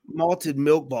malted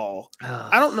milk ball.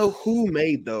 I don't know who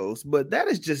made those, but that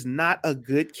is just not a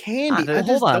good candy. I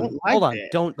just don't like that.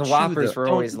 Don't the chew Whoppers them. were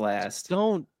always last.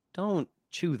 Don't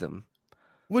chew them.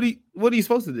 What are you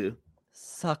supposed to do?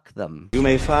 Suck them. You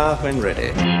may fire when ready.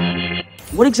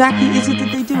 What exactly is it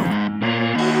that they do?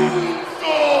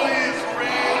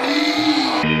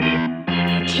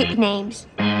 Take names.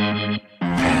 And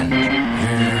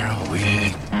here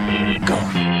we go.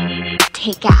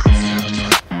 Take ass.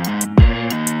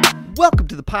 Welcome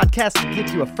to the podcast that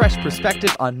gives you a fresh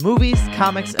perspective on movies,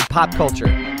 comics, and pop culture.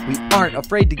 We aren't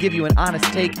afraid to give you an honest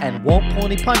take and won't pull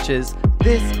any punches.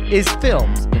 This is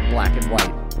Films in Black and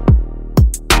White.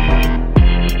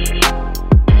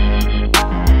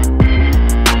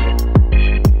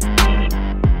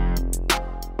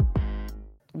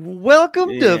 Welcome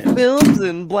to Films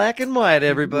in Black and White,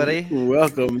 everybody.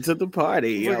 Welcome to the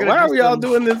party. Why are we all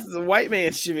doing this white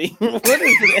man shimmy? What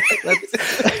is that?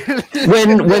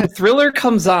 when Thriller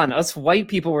comes on, us white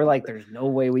people were like, "There's no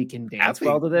way we can dance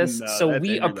well to this," so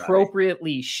we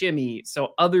appropriately shimmy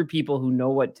so other people who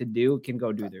know what to do can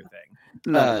go do their thing.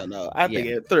 No. I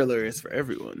think Thriller is for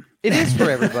everyone. It is for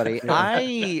everybody.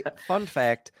 Fun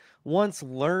fact, once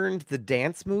learned the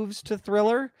dance moves to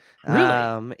Thriller. Really?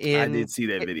 I did see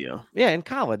that video. In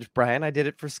college, Brian. I did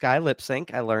it for Sky Lip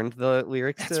Sync. I learned the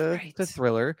lyrics to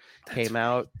Thriller. Came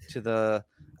out to the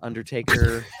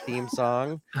Undertaker theme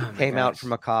song. Came out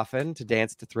from a coffin to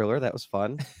dance to Thriller. That was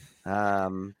fun.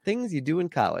 Things you do in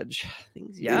college.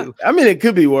 Things you do. I mean, it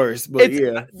could be worse, but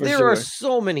there are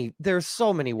so many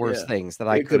worse things that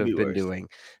I could have been doing.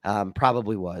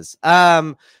 Probably was.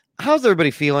 How's everybody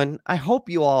feeling? I hope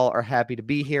you all are happy to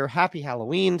be here. Happy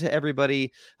Halloween to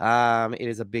everybody. It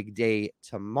is a big day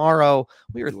tomorrow.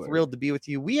 We are thrilled to be with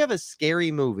you. We have a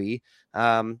scary movie,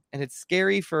 and it's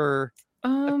scary for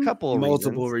a couple of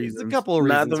multiple reasons. A couple of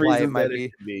reasons why it might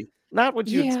be not what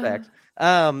you expect.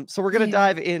 So we're going to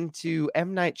dive into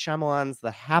M. Night Shyamalan's The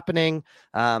Happening,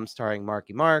 starring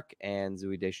Marky Mark and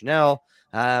Zooey Deschanel.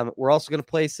 We're also going to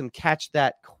play some Catch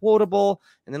That Quotable,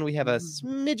 and then we have a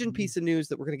smidgen piece of news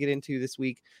that we're going to get into this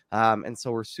week. And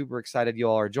so we're super excited you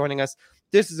all are joining us.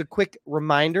 This is a quick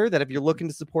reminder that if you're looking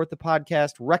to support the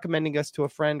podcast, recommending us to a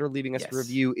friend or leaving us a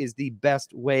review is the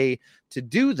best way to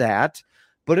do that.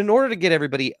 But in order to get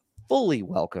everybody fully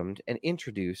welcomed and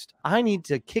introduced, I need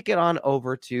to kick it on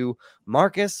over to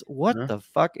Marcus. What the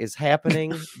fuck is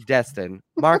happening? Destin.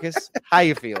 Marcus, how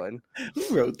you feeling?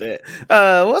 Who wrote that?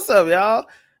 What's up, y'all?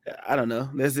 I don't know.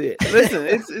 That's it. Listen,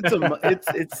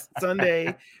 it's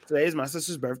Sunday. Today is my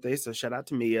sister's birthday, so shout out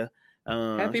to Mia.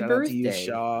 Happy shout birthday, out to you,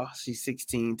 Shaw. She's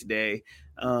 16 today.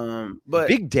 But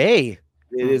big day.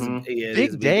 It is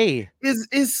big day.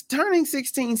 Is turning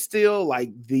 16 still like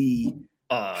the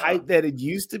hype that it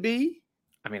used to be?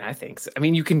 I mean, I think so. I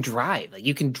mean, you can drive. Like,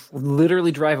 you can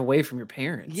literally drive away from your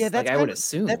parents. Yeah, that's I would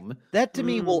assume. That to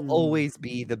me will always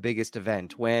be the biggest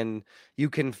event, when you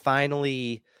can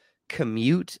finally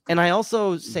commute. And I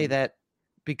also say that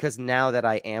because now that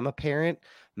I am a parent,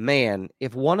 man,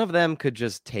 if one of them could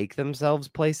just take themselves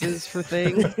places for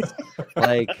things,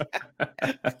 like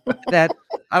that,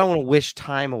 I don't want to wish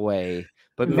time away.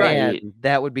 But man,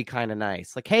 that would be kind of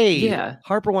nice. Like, hey,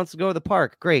 Harper wants to go to the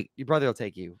park. Great, your brother will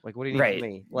take you. Like, what do you need from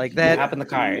me? Like that. Hop in the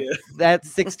car. That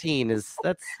 16 is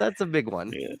that's a big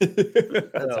one. Yeah.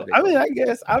 I mean, I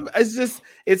guess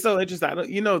it's so interesting.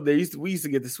 We used to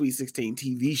get the Sweet 16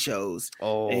 TV shows,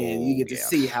 and you get to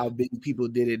see how big people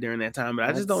did it during that time. But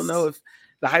I just don't know if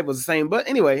the hype was the same. But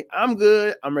anyway, I'm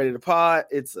good. I'm ready to pod.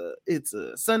 It's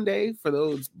a Sunday for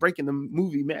those breaking the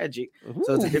movie magic.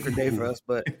 So it's a different day for us,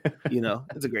 but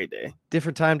it's a great day.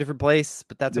 Different time, different place,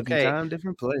 but that's different okay. Time,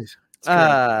 different place.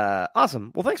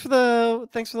 Awesome. Well, thanks for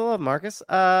the love, Marcus.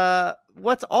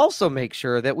 Let's also make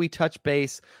sure that we touch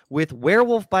base with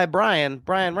Werewolf by Brian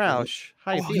Rausch.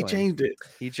 How you feeling? He changed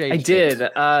it. I did.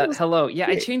 Hello. Yeah,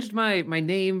 I changed my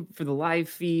name for the live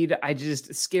feed.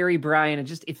 Scary Brian.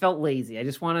 It felt lazy. I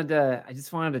just wanted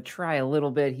to try a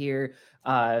little bit here.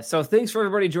 So thanks for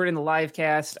everybody joining the live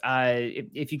cast.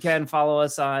 If you can, follow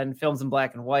us on Films in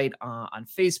Black and White on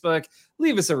Facebook,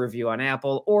 leave us a review on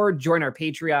Apple, or join our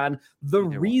Patreon. The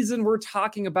reason we're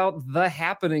talking about The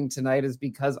Happening tonight is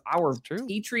because our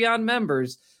Patreon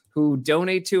members who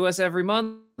donate to us every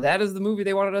month, that is the movie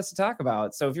they wanted us to talk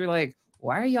about. So if you're like,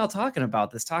 why are y'all talking about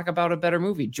this? Talk about a better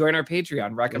movie. Join our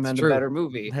Patreon. Recommend a better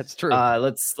movie. That's true.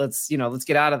 Let's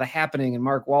get out of The Happening and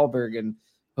Mark Wahlberg, and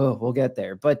we'll get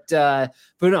there. But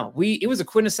no, it was a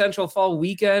quintessential fall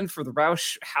weekend for the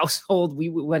Rausch household. We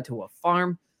went to a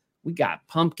farm. We got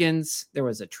pumpkins. There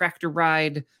was a tractor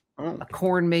ride, a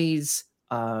corn maze,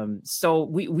 So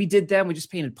we did them. We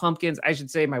just painted pumpkins. I should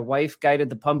say my wife guided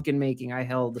the pumpkin making. I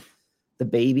held the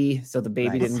baby, so the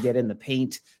baby didn't get in the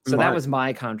paint. So that was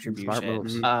my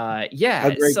contribution. Yeah,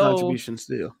 a great contribution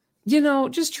still.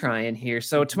 Just trying here.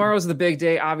 So tomorrow's the big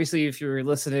day. Obviously, if you're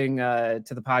listening to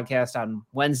the podcast on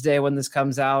Wednesday when this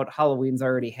comes out, Halloween's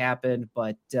already happened.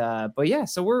 But yeah,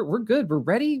 so we're good. We're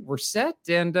ready. We're set,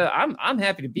 and I'm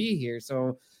happy to be here.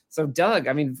 So Doug,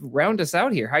 I mean, round us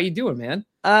out here. How you doing, man?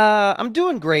 I'm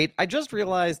doing great. I just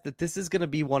realized that this is going to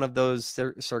be one of those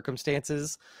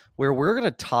circumstances where we're going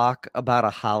to talk about a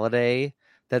holiday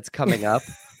that's coming up,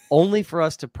 only for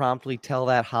us to promptly tell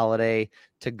that holiday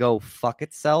to go fuck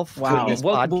itself. Wow. When this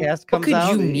podcast comes out.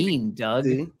 What could you mean, Doug?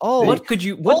 Oh,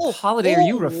 what holiday are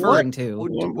you referring to?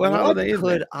 What holiday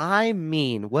could I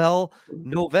mean? Well,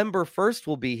 November 1st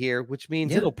will be here, which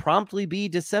means it'll promptly be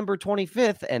December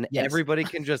 25th, and everybody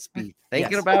can just be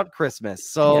thinking about Christmas.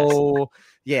 So,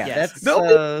 that's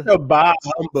a bah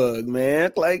humbug,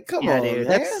 man. Like, come on, dude.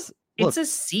 man. It's a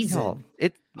season.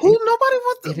 Nobody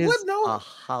wants to. It is a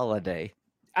holiday.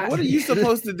 What are you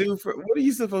supposed to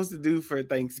do for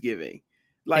Thanksgiving?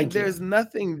 Like, there's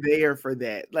nothing there for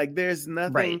that. Like, there's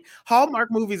nothing. Right.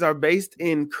 Hallmark movies are based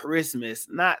in Christmas,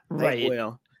 not that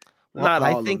well. Not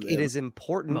I think it is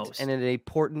important and an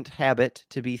important habit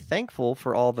to be thankful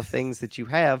for all the things that you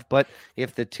have. But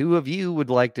if the two of you would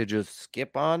like to just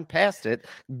skip on past it,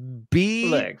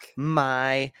 be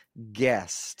my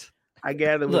guest. I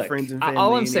gather with friends and family.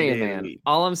 All I'm saying, man,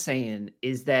 all I'm saying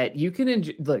is that you can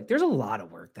enjoy. Look, there's a lot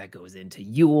of work that goes into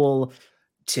Yule,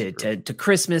 to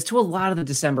Christmas, to a lot of the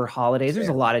December holidays. There's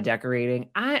a lot of decorating.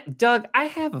 Doug, I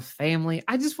have a family.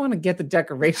 I just want to get the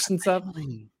decorations up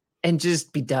and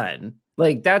just be done.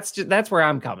 Like, that's where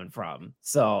I'm coming from.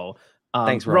 So,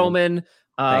 thanks, Roman.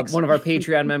 One of our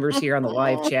Patreon members here on the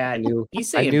live chat.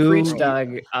 He's saying, "Preach,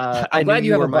 Doug." I'm glad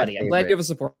you have a buddy. I'm glad you have a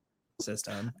support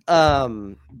system.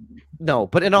 No,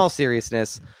 but in all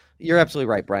seriousness, you're absolutely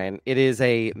right, Brian. It is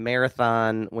a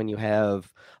marathon when you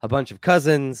have a bunch of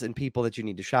cousins and people that you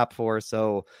need to shop for.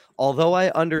 So although I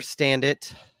understand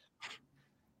it,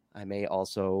 I may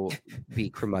also be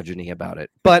curmudgeon-y about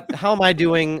it. But how am I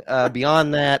doing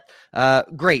beyond that?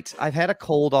 Great. I've had a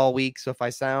cold all week, so if I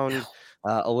sound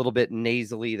a little bit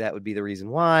nasally, that would be the reason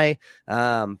why.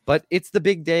 But it's the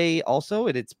big day also.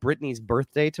 It's Brittany's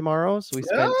birthday tomorrow, so we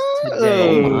spent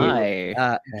today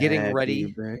getting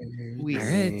ready. We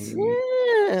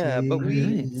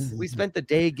spent the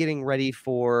day getting ready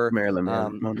for Marilyn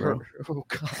Monroe. Oh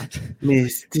God,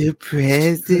 Mr.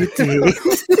 President.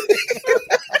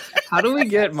 How do we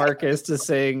get Marcus to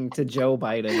sing to Joe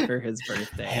Biden for his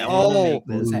birthday? Make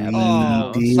this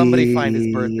happen. Somebody find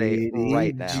his birthday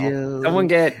right now. Someone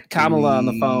get Kamala on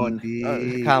the phone.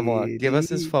 Kamala, give us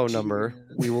his phone number.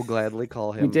 We will gladly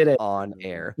call him on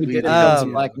air. We did it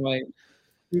in black and white.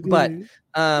 But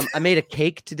I made a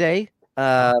cake today,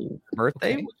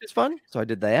 birthday, which is fun. So I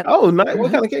did that. Oh, nice.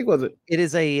 What kind of cake was it? It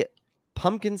is a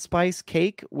pumpkin spice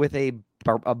cake with a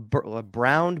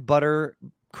browned butter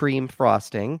cream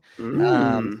frosting.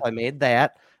 So I made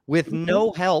that with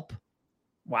no help.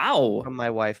 Wow. From my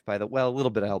wife, a little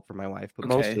bit of help from my wife, but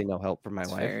mostly no help from my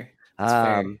wife. Fair.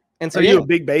 And so are you a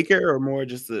big baker or more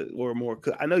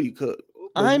cook? I know you cook.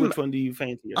 Which one do you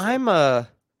fancy yourself?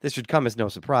 This should come as no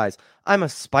surprise. I'm a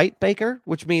spite baker,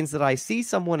 which means that I see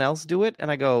someone else do it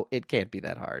and I go, it can't be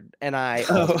that hard. And I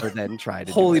also then try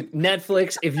to do it.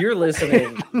 Netflix, if you're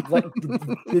listening,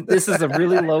 this is a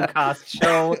really low cost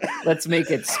show. Let's make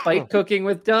it spite cooking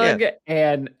with Doug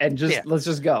and let's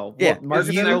just go. Yeah.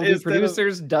 Marcus and I will be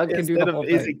producers. Doug can do the whole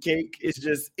thing. Is it cake? It's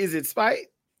just, is it spite?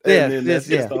 That's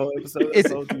just the whole episode.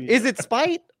 Is it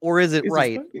spite or is it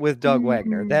right with Doug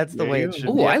Wagner? That's the way it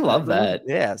should be. I love that.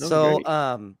 Yeah. So,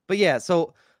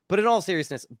 but in all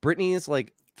seriousness, Brittany's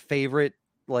favorite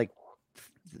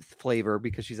flavor,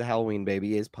 because she's a Halloween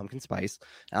baby, is pumpkin spice.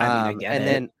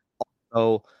 Then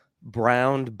also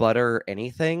browned butter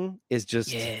anything is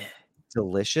just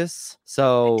delicious.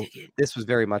 So this was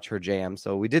very much her jam.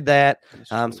 So we did that.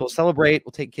 So we'll celebrate.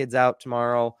 We'll take kids out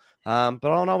tomorrow. But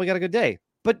all in all, we got a good day.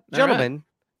 But gentlemen,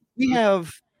 we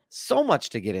have so much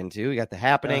to get into. We got the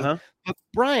happening. But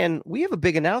Brian, we have a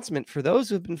big announcement for those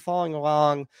who have been following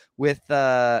along with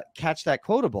Catch That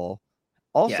Quotable.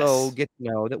 Also get to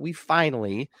know that we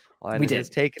finally, it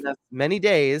has taken us many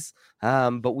days,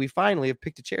 but we finally have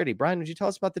picked a charity. Brian, would you tell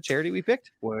us about the charity we picked?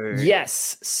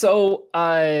 Yes. So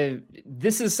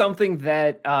this is something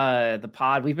that the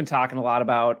pod, we've been talking a lot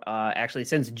about actually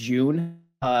since June.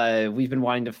 We've been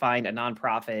wanting to find a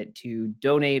nonprofit to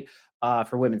donate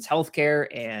for women's health care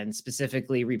and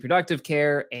specifically reproductive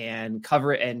care, and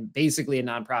cover it, and basically a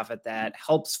nonprofit that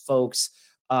helps folks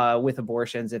with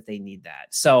abortions if they need that.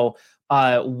 So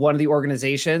one of the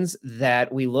organizations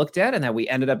that we looked at and that we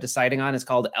ended up deciding on is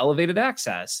called Elevated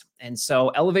Access. And so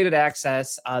Elevated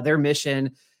Access, their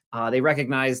mission, they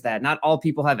recognize that not all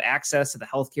people have access to the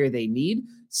healthcare they need.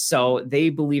 So they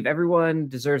believe everyone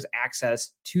deserves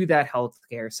access to that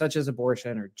healthcare, such as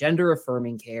abortion or gender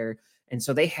affirming care. And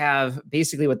so they have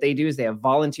basically what they do is they have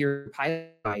volunteer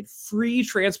provide free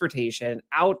transportation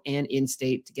out and in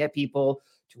state to get people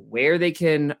to where they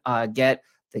can get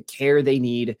the care they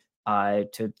need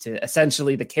to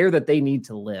essentially the care that they need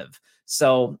to live.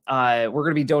 So we're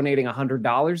going to be donating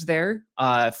 $100 there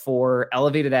for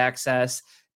Elevated Access.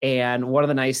 And one of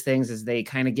the nice things is they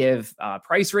kind of give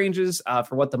price ranges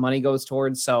for what the money goes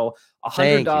towards. So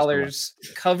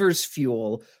 $100 covers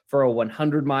fuel for a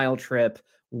 100-mile trip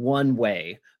one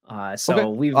way. So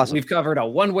we've covered a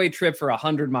one-way trip for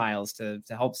 100 miles to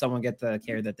help someone get the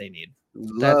care that they need.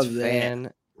 That's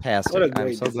fantastic.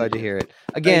 I'm so glad to hear it.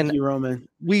 Again, thank you, Roman.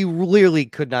 We literally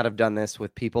could not have done this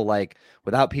without people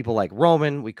like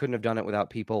Roman. We couldn't have done it without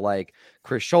people like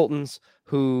Chris Schultens,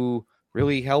 who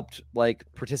really helped like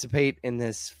participate in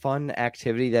this fun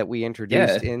activity that we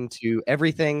introduced into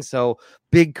everything. So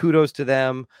big kudos to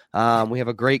them. We have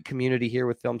a great community here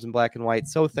with Films in Black and White.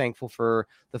 So thankful for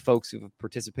the folks who've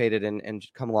participated and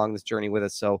come along this journey with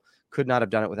us. So could not have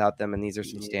done it without them. And these are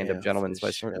some stand-up gentlemen. So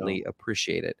I certainly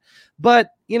appreciate it. But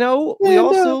we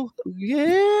also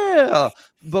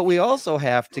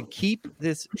have to keep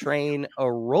this train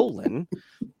rolling.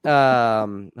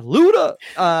 Luda.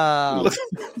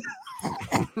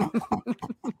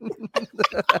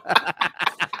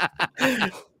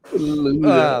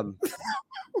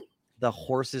 The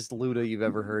hoarsest Luda you've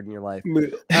ever heard in your life.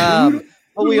 But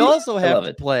we also have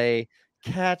to play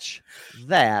Catch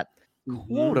That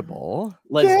Quotable.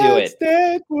 Let's do it.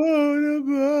 That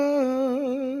quotable.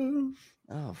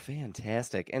 Oh,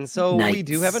 fantastic. And so we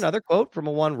do have another quote from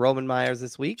one Roman Myers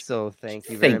this week. So thank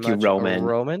you very much,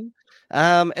 Roman.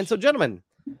 And so, gentlemen,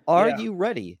 are you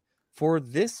ready for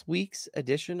this week's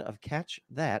edition of Catch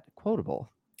That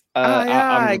Quotable?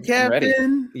 Aye, Captain. Ready.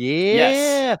 Yeah,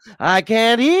 yes. I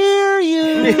can't hear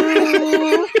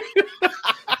you.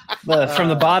 From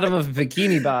the bottom of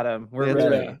Bikini Bottom, we're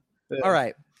ready. All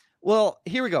right. Well,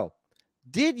 here we go.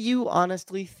 Did you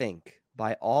honestly think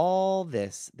by all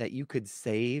this that you could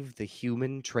save the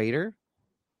human traitor?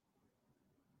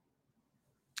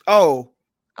 Oh,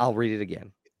 I'll read it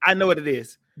again. I know what it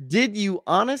is. Did you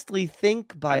honestly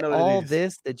think by all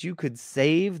this that you could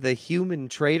save the human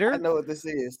traitor? I know what this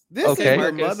is. This is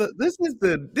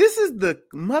the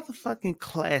motherfucking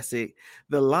classic,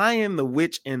 The Lion, the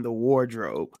Witch, and the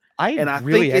Wardrobe. I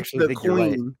think it's the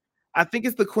queen. Right. I think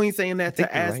it's the queen saying that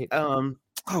to ask. Right.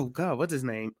 Oh God, what's his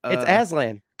name? It's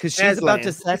Aslan, because she's about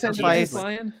to sacrifice.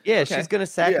 Yeah, she's going to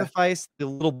sacrifice the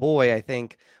little boy. I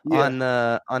think on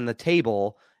the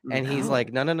table, and he's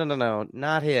like, no,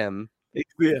 not him.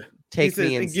 Yeah, take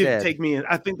me instead. Take me in.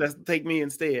 I think that's take me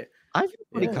instead. I feel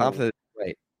pretty confident.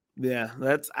 Right. Yeah,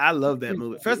 I love that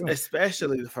movie. First,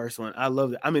 especially the first one. I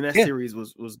love it. I mean, that series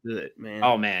was good, man.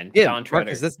 Oh man, yeah, Don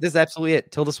Treader. This is absolutely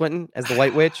it. Tilda Swinton as the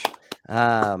White Witch.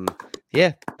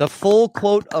 Yeah, the full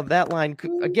quote of that line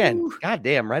again.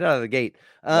 Goddamn, right out of the gate.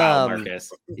 Wow,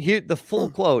 Marcus. Here, the full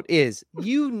quote is: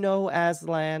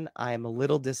 Aslan, I am a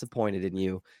little disappointed in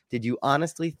you. Did you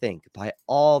honestly think by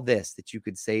all this that you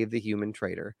could save the human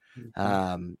traitor?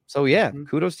 So yeah,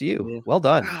 kudos to you. Yeah. Well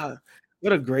done. God,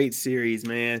 what a great series,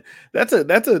 man. That's a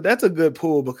good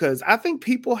pull, because I think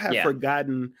people have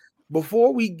forgotten.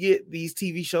 Before we get these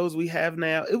TV shows we have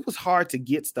now, it was hard to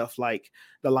get stuff like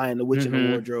The Lion, the Witch, and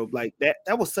the Wardrobe. Like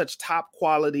that was such top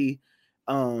quality.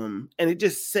 And it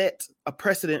just set a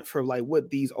precedent for like what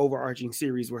these overarching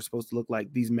series were supposed to look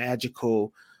like. These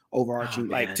magical overarching,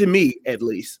 like to me at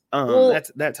least.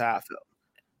 That's how I felt.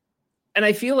 And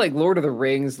I feel like Lord of the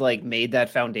Rings like made that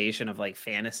foundation of like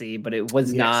fantasy, but it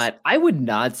was not, I would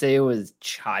not say it was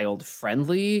child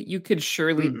friendly. You could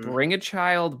surely bring a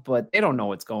child, but they don't know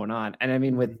what's going on. And I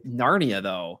mean, with Narnia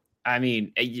though, I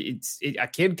mean, a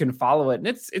kid can follow it and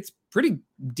it's pretty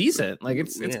decent. Like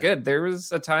it's good. There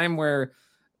was a time where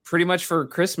pretty much for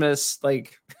Christmas,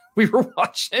 like we were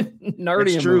watching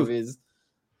Narnia movies.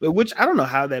 But which I don't know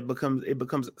how that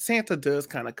becomes Santa does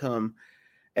kind of come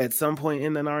at some point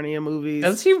in the Narnia movies.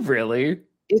 Does he really?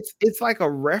 It's like a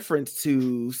reference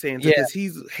to Santa, because he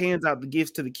hands out the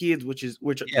gifts to the kids, which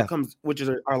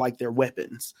are like their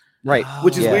weapons, right?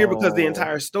 Which is weird, because the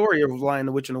entire story of Lion,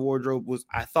 the Witch, and the Wardrobe was,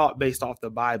 I thought, based off the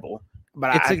Bible,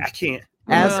 but I can't.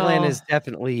 Aslan is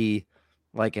definitely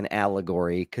like an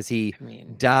allegory, because he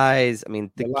dies. I mean,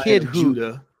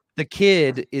 the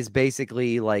kid is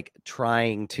basically like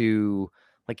trying to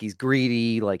like he's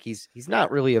greedy, like he's not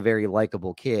really a very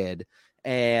likable kid.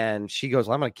 And she goes,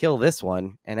 well, I'm going to kill this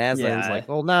one. And Aslan's like,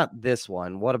 well, not this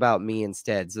one. What about me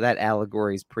instead? So that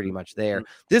allegory is pretty much there.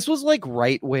 This was like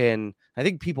right when, I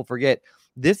think people forget,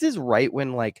 this is right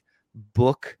when like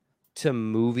book to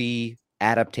movie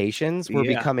adaptations were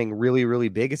becoming really, really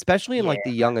big, especially in like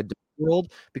the young adult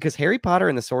world, because Harry Potter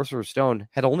and the Sorcerer's Stone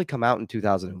had only come out in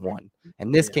 2001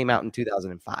 and this came out in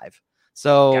 2005.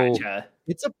 So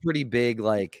it's a pretty big,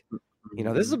 like, you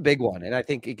know, this is a big one, and I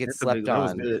think it gets slept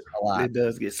on a lot. It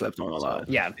does get slept on a lot.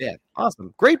 Yeah,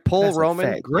 awesome, great pull, That's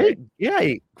Roman. Great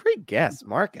guess,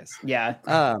 Marcus. Yeah.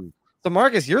 So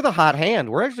Marcus, you're the hot hand.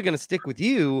 We're actually going to stick with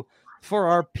you for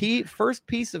our first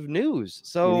piece of news.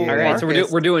 So all right, Marcus,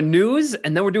 so we're doing news,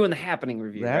 and then we're doing the happening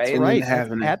review. That's right.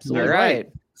 Absolutely right.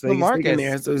 So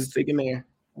Marcus, so sticking there.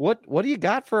 What do you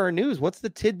got for our news? What's the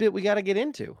tidbit we got to get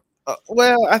into?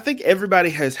 Well, I think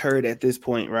everybody has heard at this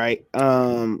point, right?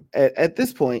 At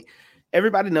this point,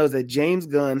 everybody knows that James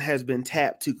Gunn has been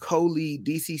tapped to co-lead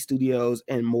DC Studios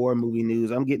and more movie news.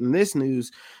 I'm getting this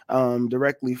news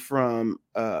directly from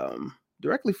the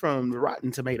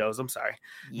Rotten Tomatoes. I'm sorry,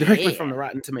 directly from the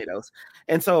Rotten Tomatoes.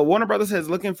 And so Warner Brothers has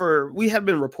looking for. We have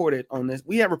reported on this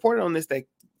that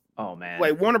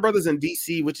like Warner Brothers and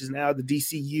DC, which is now the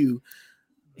DCU.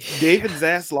 David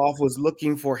Zaslav was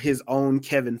looking for his own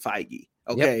Kevin Feige.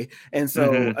 Okay. Yep. And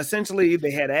so essentially they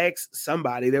had asked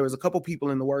somebody, there was a couple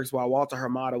people in the works while Walter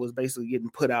Hamada was basically getting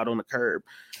put out on the curb.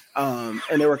 And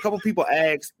there were a couple people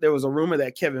asked, there was a rumor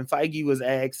that Kevin Feige was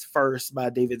asked first by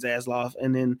David Zaslav.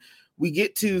 And then we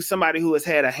get to somebody who has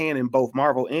had a hand in both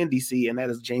Marvel and DC, and that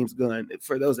is James Gunn.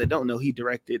 For those that don't know, he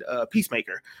directed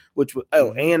Peacemaker, which was,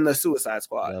 and the Suicide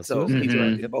Squad. Yeah, so he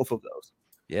directed both of those.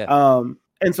 Yeah.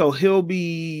 And so he'll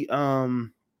be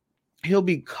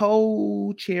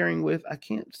co-chairing with, I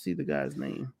can't see the guy's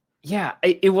name. Yeah,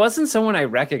 it wasn't someone I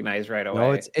recognized right away.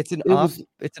 No, it's an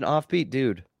offbeat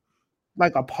dude.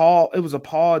 Like it was a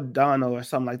Paul Dano or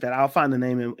something like that. I'll find the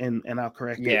name and I'll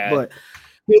correct it. But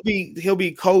he'll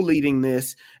be co-leading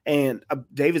this. And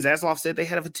David Zaslav said they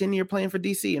have a 10-year plan for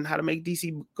DC and how to make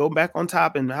DC go back on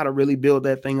top and how to really build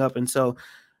that thing up. And so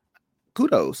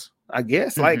kudos. I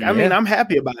guess. I mean, I'm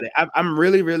happy about it. I'm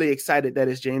really, really excited that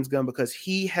it's James Gunn because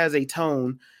he has a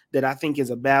tone that I think is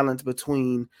a balance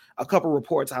between a couple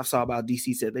reports I saw about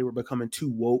DC said they were becoming too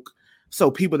woke. So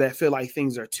people that feel like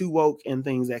things are too woke and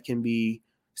things that can be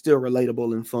still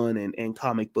relatable and fun and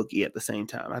comic booky at the same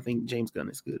time. I think James Gunn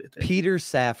is good at that. Peter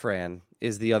Safran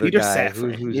is the other guy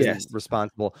who's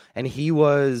responsible. And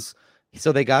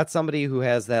so they got somebody who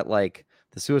has that like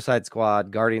the Suicide Squad,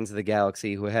 Guardians of the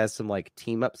Galaxy, who has some like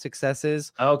team up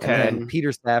successes. Okay. And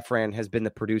Peter Safran has been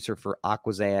the producer for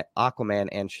Aquaman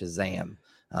and Shazam.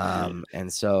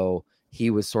 And so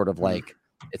he was sort of like,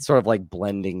 it's sort of like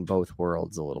blending both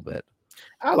worlds a little bit.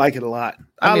 I like it a lot.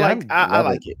 I like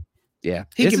it. Yeah.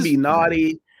 He can be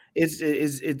naughty. It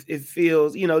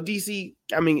feels, DC,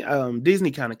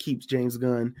 Disney kind of keeps James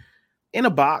Gunn in a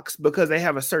box because they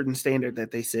have a certain standard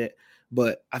that they set.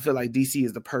 But I feel like DC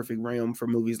is the perfect realm for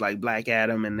movies like Black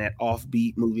Adam and that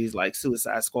offbeat movies like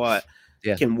Suicide Squad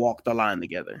can walk the line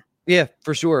together. Yeah,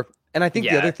 for sure. And I think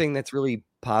the other thing that's really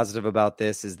positive about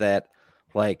this is that,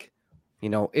 like,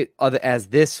 this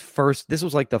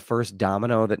was like the first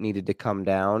domino that needed to come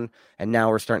down. And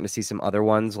now we're starting to see some other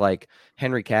ones. Like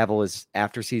Henry Cavill is,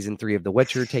 after season 3 of The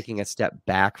Witcher, taking a step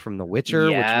back from The Witcher,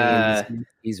 which means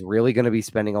he's really going to be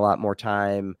spending a lot more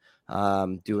time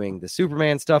doing the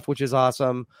Superman stuff, which is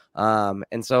awesome.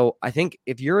 And so I think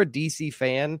if you're a DC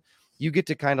fan, you get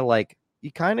to kind of light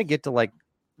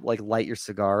your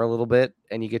cigar a little bit,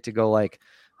 and you get to go like,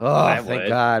 thank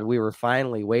God we were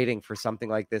finally waiting for something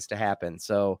like this to happen.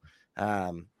 So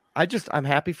I'm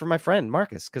happy for my friend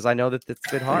Marcus, because I know that it's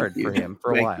been hard for him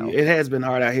for a while. It has been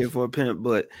hard out here for a pimp,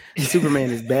 but Superman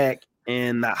is back,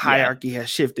 and the hierarchy has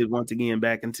shifted once again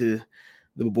back into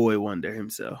the boy wonder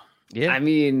himself. Yeah, I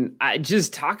mean,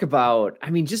 just talk about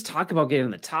getting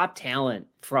the top talent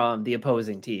from the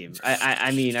opposing team.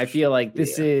 I feel like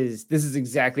this is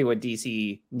exactly what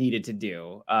DC needed to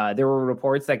do. There were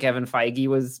reports that Kevin Feige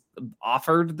was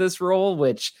offered this role,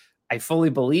 which I fully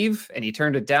believe, and he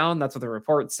turned it down. That's what the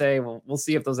reports say. We'll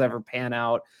see if those ever pan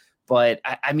out. But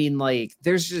I mean, like,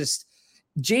 there's just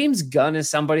James Gunn is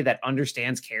somebody that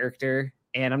understands character,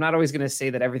 and I'm not always going to say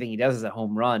that everything he does is a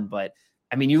home run, but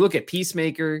I mean, you look at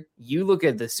Peacemaker, you look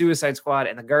at the Suicide Squad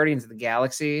and the Guardians of the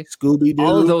Galaxy, Scooby-Doo.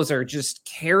 All of those are just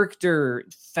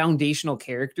foundational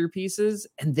character pieces,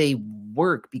 and they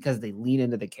work because they lean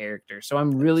into the character. So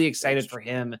I'm really excited for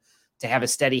him to have a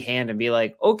steady hand and be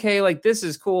like, okay, like this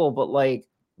is cool, but like,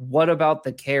 what about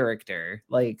the character?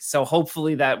 Like, so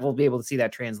hopefully that we'll be able to see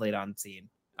that translate on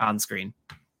screen.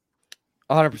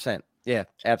 100%. Yeah,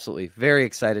 absolutely. Very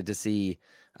excited to see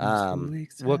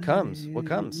what comes.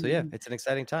 So yeah, it's an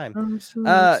exciting time.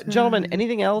 Gentlemen,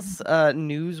 anything else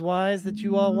news-wise that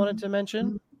you all wanted to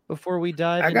mention before we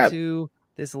dive into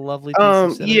this lovely piece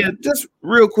of cinema? Yeah, just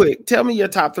real quick, tell me your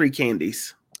top 3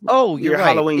 candies. Oh, you're right.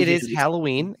 Halloween it candies. Is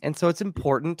Halloween, and so it's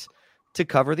important to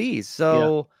cover these.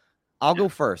 So I'll go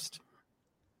first.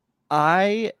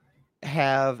 I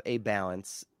have a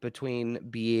balance between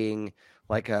being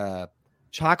like a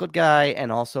chocolate guy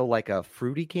and also like a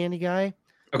fruity candy guy.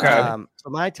 Okay. So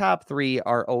my top 3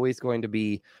 are always going to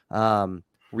be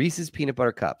Reese's peanut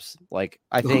butter cups. Like,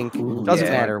 I think it doesn't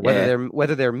matter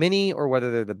whether they're mini or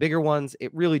whether they're the bigger ones.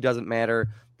 It really doesn't matter.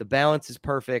 The balance is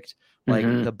perfect. Like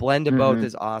the blend of both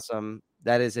is awesome.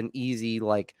 That is an easy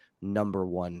like number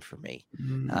 1 for me.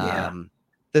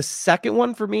 The second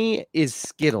one for me is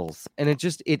Skittles, and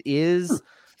it is,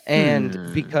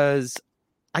 and because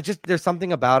there's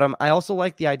something about them. I also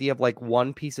like the idea of like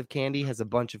one piece of candy has a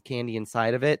bunch of candy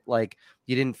inside of it. Like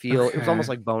you didn't feel it was almost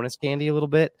like bonus candy a little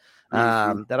bit.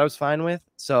 That I was fine with.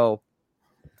 So,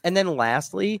 and then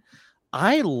lastly,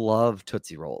 I love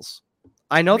Tootsie Rolls.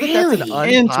 I know that's an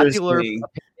unpopular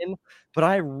opinion, but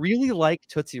I really like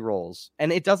Tootsie Rolls, and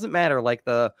it doesn't matter. Like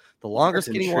the longer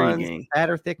skinny ones, the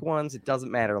fatter thick ones, it doesn't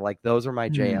matter. Like those are my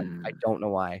jam. I don't know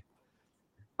why.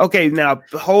 Okay, now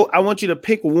I want you to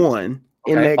pick one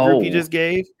in that group you just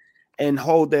gave and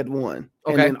hold that one.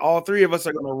 Okay. And then all 3 of us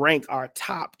are going to rank our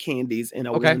top candies in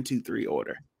a 1, 2, 3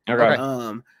 order.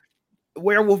 Okay.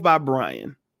 Werewolf by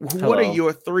Brian. Hello. What are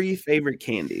your 3 favorite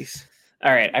candies?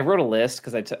 All right, I wrote a list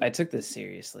because I took this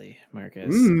seriously,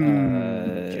 Marcus.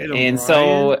 And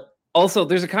so also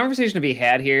there's a conversation to be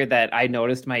had here that I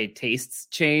noticed my tastes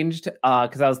changed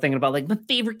because I was thinking about like my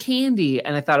favorite candy,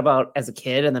 and I thought about as a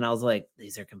kid, and then I was like,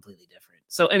 these are completely different.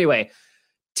 So anyway,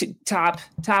 top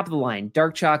of the line,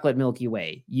 dark chocolate Milky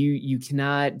Way. You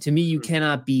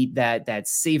cannot beat that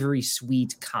savory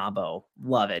sweet combo.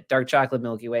 Love it. Dark chocolate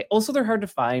Milky Way. Also, they're hard to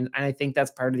find, and I think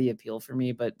that's part of the appeal for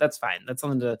me, but that's fine. That's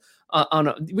something to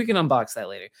we can unbox that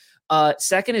later.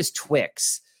 Second is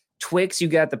Twix. Twix, you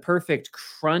got the perfect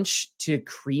crunch to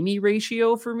creamy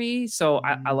ratio for me, so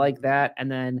I like that.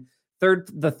 And then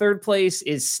the third place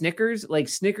is Snickers. Like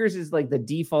Snickers is like the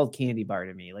default candy bar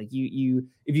to me. Like you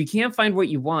if you can't find what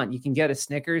you want, you can get a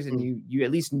Snickers, and you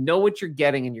at least know what you're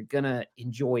getting, and you're gonna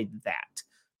enjoy that.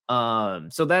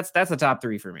 So that's the top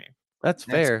 3 for me. That's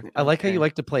fair. I like how you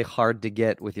like to play hard to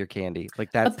get with your candy.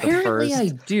 Like that's apparently the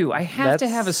first. I do. I have to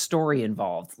have a story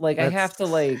involved. Like I have to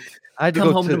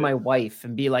come home to my wife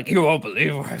and be like, "You won't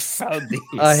believe where I found these."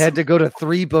 I had to go to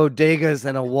 3 bodegas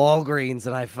and a Walgreens,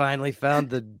 and I finally found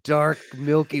the dark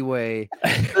Milky Way.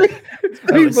 3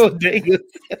 bodegas.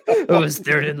 I was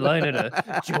third in line at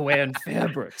a Joanne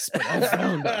Fabrics, but I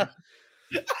found them.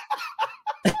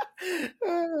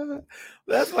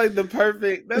 That's like the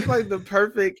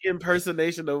perfect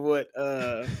impersonation of what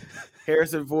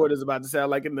Harrison Ford is about to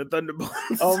sound like in the Thunderbolts.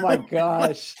 Oh my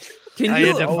gosh. I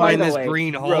had to find this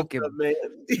Green Hulk.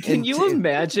 Can you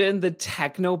imagine the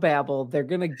technobabble they're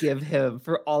going to give him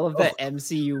for all of the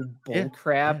MCU bull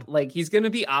crap? Like he's going to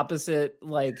be opposite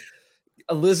like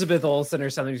Elizabeth Olsen or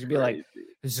something. She'd be like,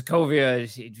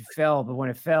 Sokovia, it fell, but when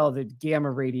it fell, the gamma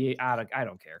radiate. I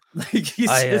don't care. Like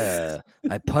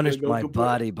I punished my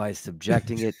body by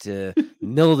subjecting it to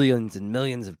millions and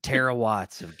millions of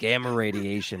terawatts of gamma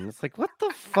radiation. It's like, what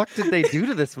the fuck did they do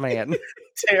to this man?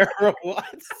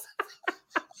 Terawatts.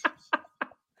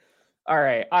 All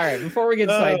right. Before we get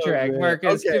sidetracked,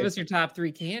 Marcus, give us your top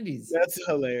 3 candies. That's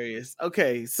hilarious.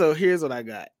 Okay, so here's what I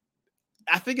got.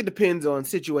 I think it depends on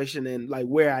situation and like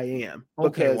where I am.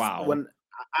 Because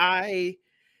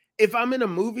if I'm in a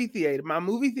movie theater, my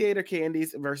movie theater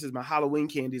candies versus my Halloween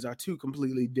candies are 2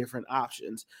 completely different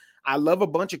options. I love a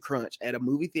bunch of crunch at a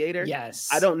movie theater. Yes.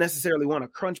 I don't necessarily want a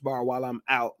crunch bar while I'm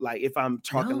out. Like if I'm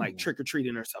talking like trick or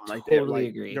treating or something like that, like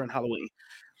agree. During Halloween.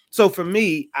 So for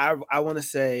me, I want to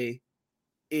say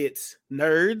it's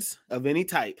nerds of any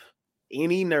type,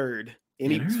 any nerd,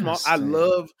 any small. I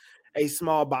love a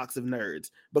small box of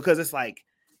nerds because it's like,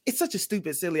 it's such a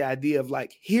stupid, silly idea of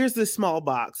like, here's this small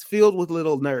box filled with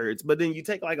little nerds, but then you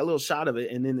take like a little shot of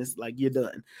it and then it's like, you're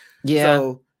done. Yeah.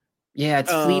 So, yeah,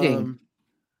 it's fleeting.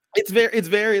 It's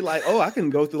very like, oh, I can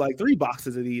go through like 3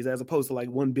 boxes of these as opposed to like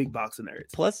 1 big box of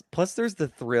nerds. Plus there's the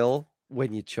thrill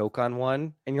when you choke on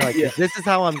one and you're like, this is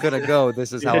how I'm gonna go.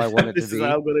 This is how I want it to be. This is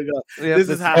how I'm gonna go. Yep,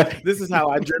 this is how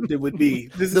I dreamt it would be.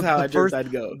 This is how I dreamt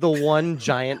I'd go. The one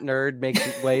giant nerd makes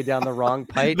its way down the wrong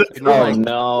pipe.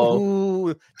 No.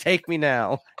 Ooh, take me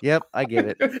now. Yep, I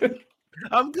get it.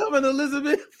 I'm coming,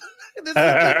 Elizabeth. This is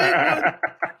the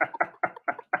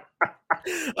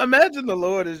Imagine the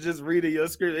Lord is just reading your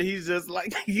script and he's just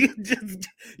like,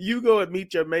 you go and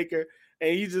meet your maker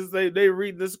and you just say they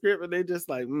read the script and they just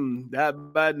like, that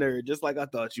bad nerd, just like I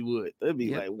thought you would. That'd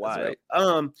be like wild.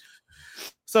 Right.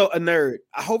 So a nerd.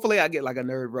 Hopefully I get like a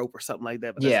nerd rope or something like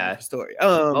that. But that's another story.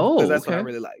 Because that's what I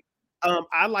really like.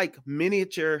 I like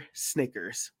miniature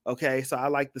Snickers. Okay, so I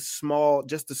like the small,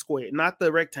 just the square, not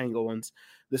the rectangle ones,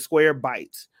 the square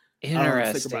bites.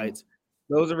 Interesting. Snicker bites.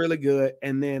 Those are really good.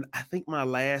 And then I think my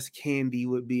last candy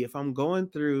would be, if I'm going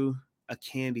through a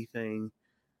candy thing,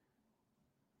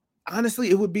 honestly,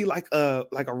 it would be like a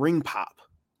ring pop.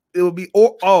 It would be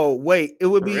it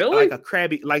would be like a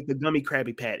Krabby, like the gummy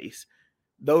Krabby Patties.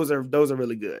 Those are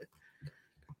really good.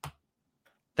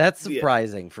 That's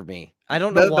surprising for me. I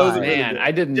don't know why. Those are really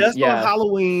I didn't. Just on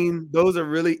Halloween, those are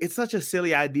really. It's such a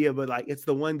silly idea, but like it's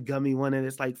the one gummy one, and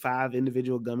it's like 5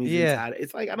 individual gummies inside.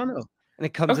 It's like I don't know. And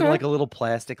it comes in like a little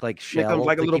plastic like shell. It comes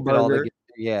like a little burger.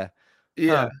 Yeah.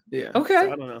 Okay. So, I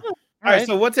don't know. All right.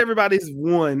 So what's everybody's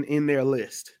one in their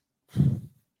list?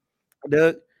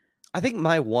 Doug? I think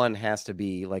my one has to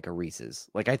be like a Reese's.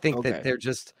 Like I think that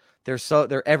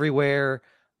they're everywhere.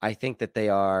 I think that they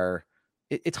are.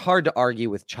 It's hard to argue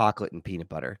with chocolate and peanut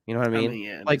butter. You know what I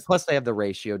mean? Like plus they have the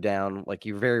ratio down. Like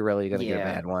you're very rarely going to get a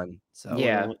bad one.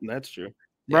 So that's true.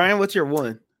 Brian, what's your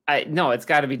one? No, it's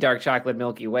got to be dark chocolate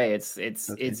Milky Way.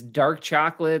 It's dark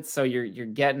chocolate, so you're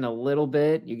getting a little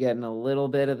bit. You're getting a little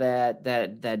bit of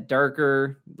that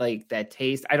darker, like that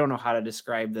taste. I don't know how to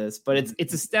describe this, but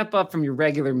it's a step up from your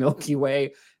regular Milky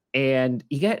Way, and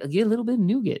you get a little bit of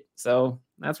nougat. So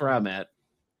that's where I'm at.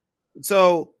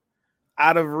 So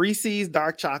out of Reese's,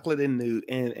 dark chocolate, and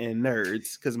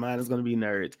nerds, because mine is going to be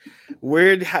nerds.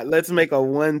 Let's make a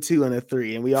 1, 2, and a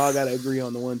 3, and we all got to agree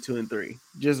on the 1, 2, and 3.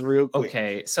 Just real quick.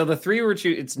 Okay, so the 3 were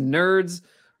it's nerds,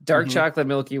 dark chocolate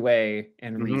Milky Way,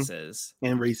 and Reese's.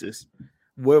 And Reese's.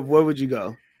 Where would you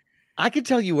go? I could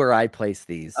tell you where I place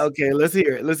these. Okay, let's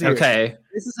hear it. Okay,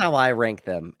 this is how I rank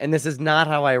them, and this is not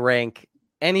how I rank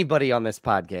anybody on this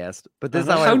podcast, but this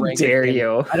is how I rank. How dare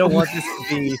you? I don't want this to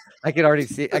be. I can already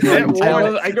see. I can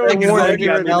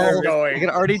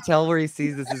already tell where he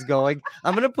sees this is going.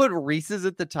 I'm gonna put Reese's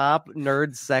at the top,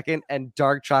 nerds second, and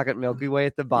dark chocolate Milky Way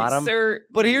at the bottom.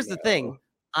 But here's the thing: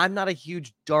 I'm not a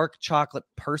huge dark chocolate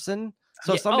person.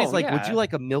 So if somebody's like, "Would you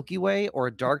like a Milky Way or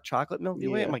a dark chocolate Milky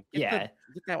Way?" I'm like, "Get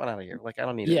that one out of here." Like, I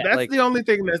don't need it. That's the only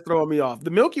thing that's throwing me off.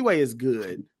 The Milky Way is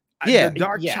good. The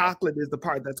dark chocolate is the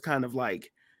part that's kind of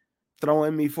like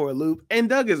throwing me for a loop. And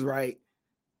Doug is right.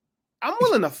 I'm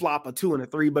willing to flop a 2 and a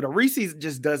 3, but a Reese's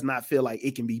just does not feel like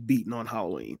it can be beaten on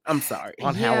Halloween. I'm sorry.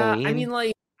 On Halloween? I mean,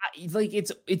 like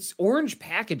it's orange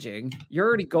packaging. You're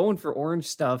already going for orange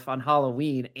stuff on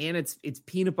Halloween, and it's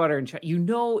peanut butter and you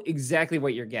know exactly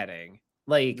what you're getting.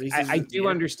 Like I do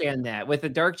understand that with the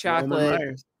dark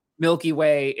chocolate Milky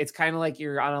Way, it's kind of like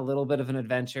you're on a little bit of an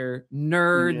adventure.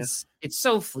 Nerds, it's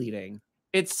so fleeting.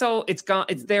 It's gone.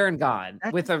 It's there and gone.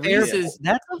 That's with a Reese's,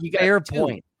 that's a fair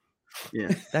point.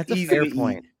 Yeah, that's a fair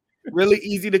point. Really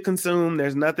easy to consume.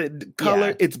 There's nothing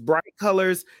color. It's bright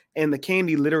colors, and the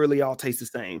candy literally all tastes the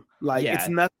same. Like it's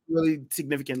nothing really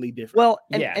significantly different. Well,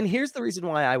 and here's the reason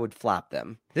why I would flop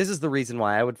them. This is the reason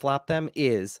why I would flop them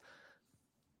is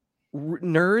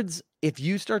nerds. If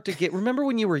you start to remember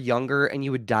when you were younger and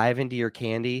you would dive into your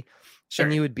candy,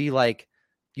 and you would be like,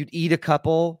 you'd eat a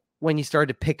couple. When you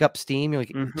started to pick up steam, you're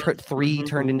like 3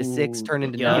 turned into 6, turned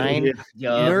into 9.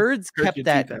 Nerds kept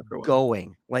that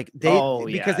going, like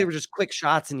because they were just quick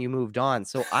shots and you moved on.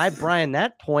 So Brian,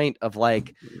 that point of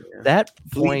like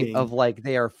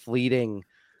they are fleeting.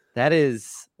 That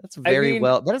is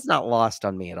not lost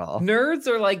on me at all. Nerds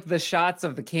are like the shots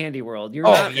of the candy world.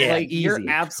 You're you're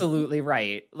absolutely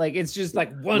right. Like it's just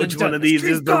like which one of these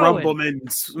is the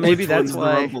Rumplemans? Maybe that's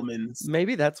why.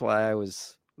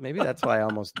 Maybe that's why I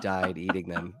almost died eating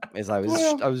them. As I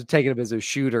was taking them as a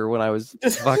shooter when I was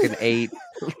fucking 8.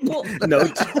 Well,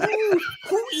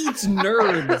 who eats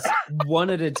nerds one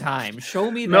at a time?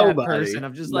 Show me that person.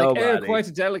 I'm just like, quite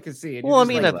a delicacy. And I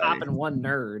mean, popping one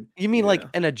nerd. You mean like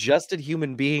an adjusted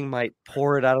human being might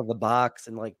pour it out of the box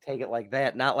and like take it like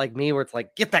that, not like me where it's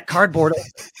like, get that cardboard.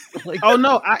 Like, oh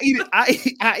no, I eat it.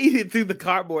 I eat it through the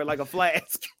cardboard like a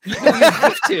flask. You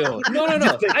have to. No. I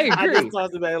agree. I just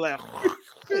toss it back like.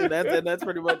 That's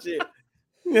pretty much it.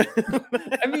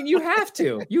 I mean, you have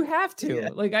to. Yeah.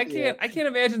 Like, I can't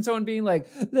imagine someone being like,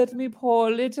 "Let me pour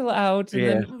a little out and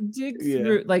then dig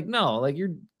through." Like, no, like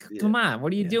come on,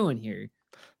 what are you doing here?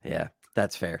 Yeah,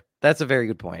 that's fair. That's a very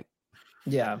good point.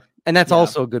 Yeah. And that's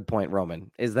also a good point,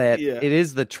 Roman, is that it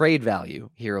is the trade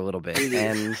value here a little bit.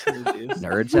 And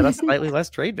nerds had a slightly less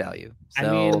trade value. So.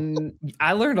 I mean,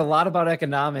 I learned a lot about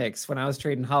economics when I was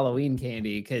trading Halloween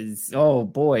candy because, oh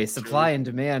boy, supply and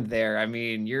demand there. I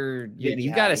mean,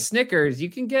 you got a Snickers, you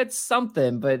can get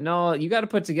something, but no, you got to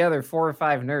put together 4 or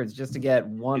 5 nerds just to get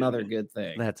one other good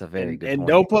thing. That's a very good point. And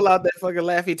don't pull out that fucking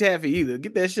Laffy Taffy either.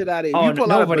 Get that shit out of here. Oh, you pull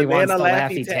nobody out wants the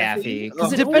Laffy Taffy.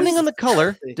 Because depending on the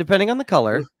color,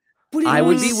 I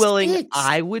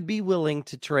would be willing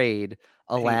to trade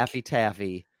a Laffy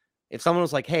Taffy. If someone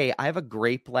was like, "Hey, I have a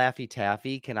grape Laffy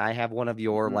Taffy. Can I have one of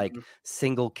your like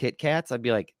single Kit Kats?" I'd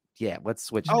be like, "Yeah, let's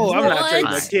switch." Oh, I'm not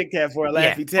trading a Kit Kat for a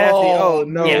Laffy Taffy. Oh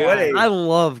no way! I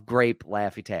love grape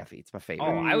Laffy Taffy. It's my favorite.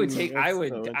 Oh,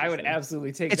 I would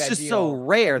absolutely take. It's that just deal. so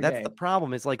rare. That's the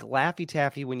problem. It's like Laffy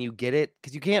Taffy when you get it,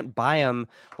 because you can't buy them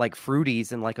like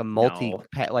Fruities in like a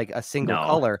like a single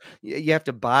color. You have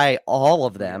to buy all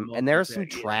of them, and there are some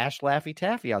trash Laffy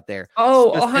Taffy out there.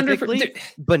 Oh, 100%.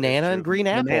 Banana and green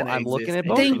apple. I'm looking at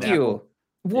both. Thank you.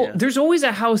 Well, there's always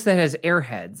a house that has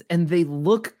Airheads, and they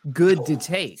look good to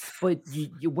take. But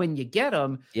when you get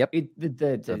them,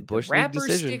 the wrapper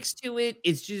sticks to it.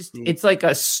 It's just it's like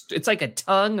a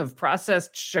tongue of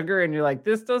processed sugar, and you're like,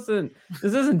 this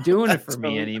isn't doing it for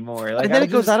me anymore. Like, and then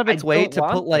it goes out of its way to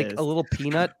put like a little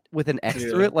peanut with an X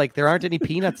through it. Like there aren't any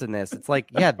peanuts in this. It's like,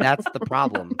 that's the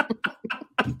problem.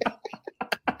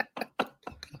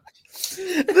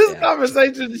 This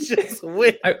conversation is just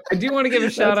weird. I do want to give a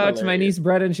shout out to my niece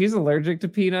Brennan. She's allergic to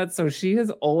peanuts, so she has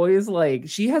always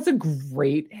she has a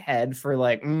great head for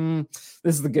like,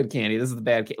 this is the good candy, this is the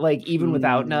bad candy, like even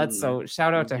without nuts. So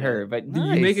shout out to her. But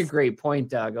you make a great point,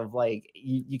 Doug, of like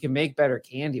you can make better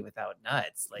candy without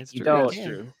nuts. Like it's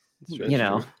true. You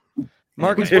know,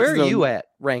 Marcus, where are you at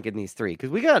ranking these three?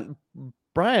 Because we got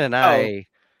Brian and I.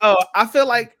 I feel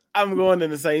like I'm going in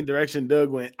the same direction Doug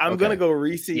went. I'm gonna go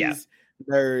Reese's,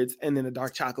 Nerds, and then the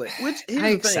dark chocolate. Which I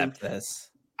accept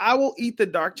this. I will eat the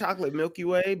dark chocolate Milky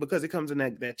Way because it comes in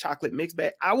that chocolate mix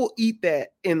bag. I will eat that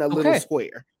in a little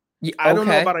square. I don't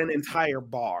know about an entire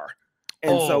bar.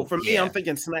 And so for me, I'm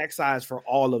thinking snack size for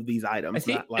all of these items.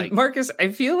 Marcus, I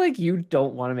feel like you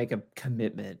don't want to make a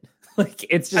commitment. Like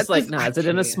it's just is it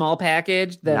in a small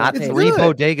package? Then not 3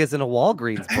 bodegas in a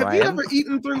Walgreens. Brian. Have you ever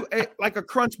eaten through a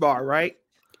Crunch Bar? Right,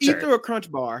 eat through a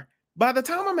Crunch Bar. By the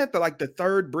time I'm at the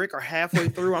third brick or halfway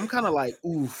through, I'm kind of like,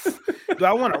 oof. Do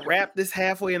I want to wrap this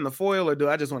halfway in the foil, or do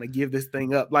I just want to give this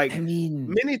thing up? Like, I mean,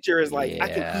 miniature is like I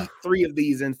can eat 3 of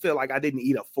these and feel like I didn't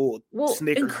eat a full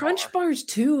Snickers. And Crunch bars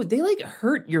too, they like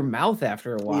hurt your mouth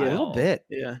after a while. A little bit.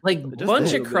 Yeah. Like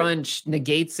bunch of Crunch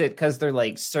negates it because they're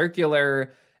like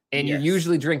circular. And you're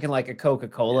usually drinking like a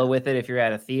Coca-Cola with it if you're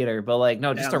at a theater, but like,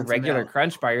 no, just a regular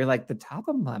Crunch bar. You're like, the top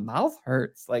of my mouth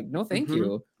hurts. Like, no, thank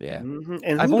you. Yeah. Mm-hmm.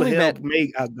 And I've only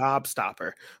made a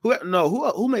Gobstopper.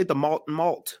 Who made the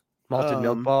malted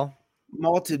milk ball?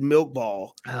 Malted milk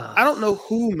ball. I don't know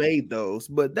who made those,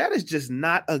 but that is just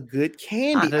not a good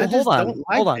candy. Hold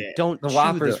on. Don't the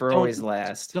Whoppers were always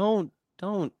last. Don't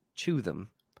chew them.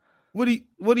 What are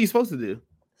you supposed to do?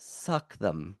 Suck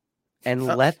them. And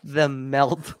let them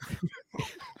melt.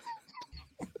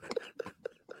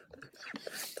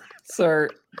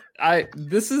 Sir,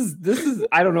 this is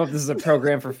I don't know if this is a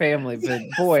program for family, but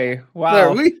boy,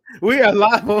 wow. Sir, we are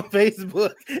live on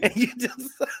Facebook, and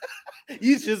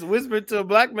you just whispered to a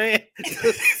black man.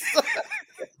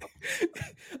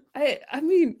 I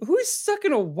mean, who's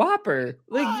sucking a Whopper?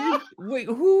 Like,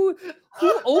 who?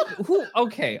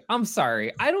 Okay, I'm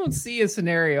sorry. I don't see a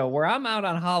scenario where I'm out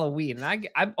on Halloween and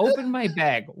I open my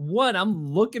bag. One,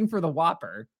 I'm looking for the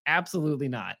Whopper. Absolutely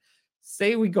not.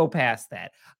 Say we go past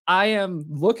that. I am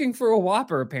looking for a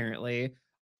Whopper. Apparently,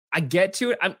 I get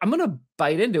to it. I'm gonna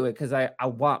bite into it because I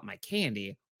want my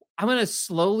candy. I'm gonna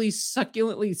slowly,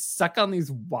 succulently suck on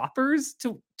these Whoppers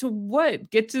to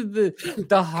what? Get to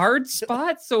the hard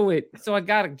spot, so I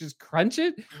gotta just crunch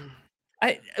it.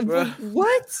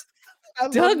 What?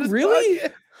 Doug, really?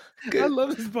 I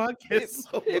love this podcast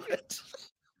so much.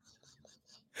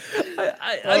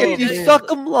 If you suck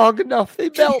them long enough, they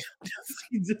melt.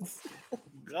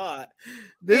 God,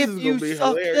 if you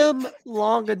suck them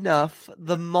long enough,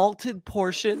 the malted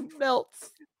portion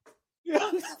melts.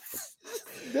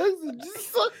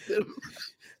 Just suck them.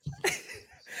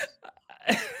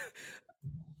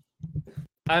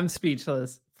 I'm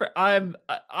speechless.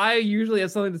 I usually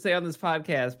have something to say on this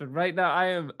podcast, but right now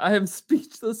I am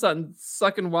speechless on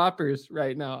sucking whoppers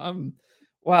right now.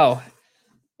 Wow.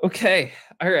 Okay.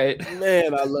 All right.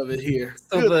 Man, I love it here.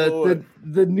 So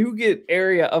the nougat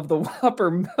area of the Whopper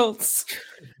melts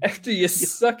after you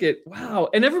suck it. Wow.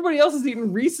 And everybody else is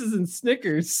eating Reese's and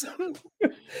Snickers.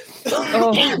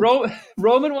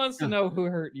 Roman wants to know who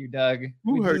hurt you, Doug.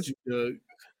 Who hurt you, Doug?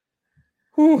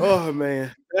 Oh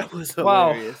man, that was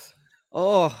hilarious.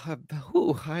 Wow. I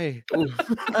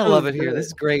love it here. This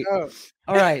is great. All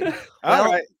right.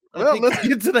 Well, let's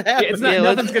get to the happening.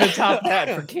 Nothing's going to top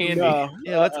that for Candy.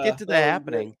 Yeah, let's get to the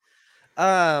happening.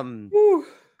 That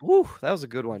was a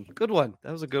good one.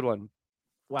 That was a good one.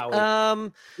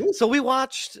 Wow. So we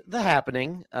watched The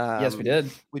Happening. Yes, we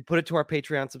did. We put it to our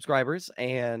Patreon subscribers,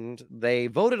 and they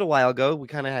voted a while ago. We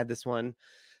kind of had this one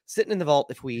sitting in the vault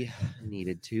if we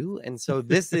needed to. And so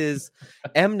this is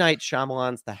M. Night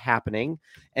Shyamalan's The Happening.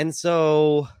 And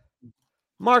so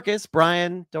Marcus,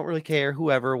 Brian, don't really care,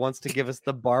 whoever wants to give us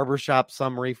the barbershop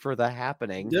summary for The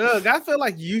Happening. Doug, I feel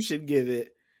like you should give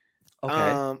it. Okay.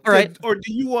 All right. Or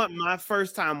do you want my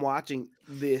first time watching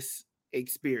this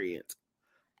experience?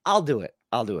 I'll do it.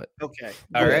 Okay.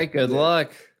 All right. Good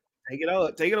luck. Take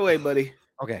it away, buddy.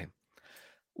 Okay.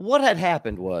 What had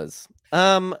happened was,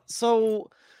 so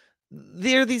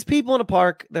there are these people in a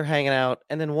park, they're hanging out,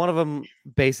 and then one of them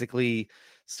basically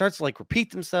starts to like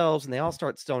repeat themselves, and they all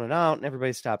start stoning out, and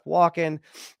everybody stopped walking.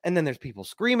 And then there's people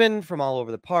screaming from all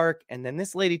over the park. And then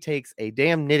this lady takes a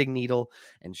damn knitting needle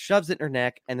and shoves it in her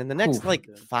neck. And then the next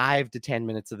 5 to 10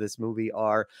 minutes of this movie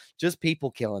are just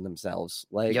people killing themselves.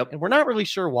 And we're not really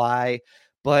sure why,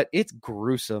 but it's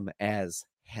gruesome as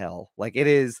hell. Like, it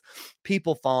is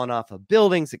people falling off of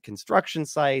buildings at construction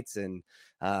sites and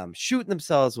shooting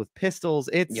themselves with pistols.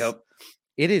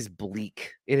 It is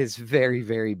bleak. It is very,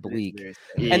 very bleak.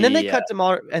 And then they cut to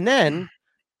Mark, and then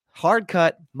hard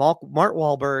cut Mark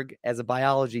Wahlberg as a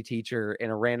biology teacher in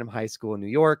a random high school in New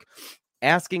York,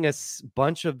 asking a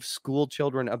bunch of school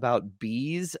children about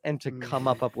bees and to come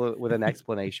up with an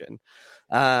explanation.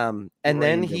 And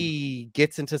then he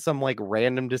gets into some like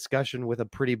random discussion with a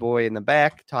pretty boy in the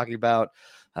back talking about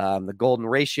the golden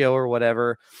ratio or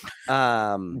whatever.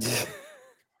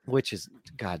 Which is,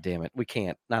 God damn it, we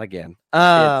can't, not again.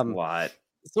 What?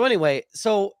 So anyway,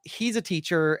 so he's a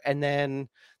teacher, and then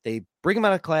they bring him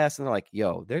out of class, and they're like,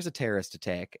 yo, there's a terrorist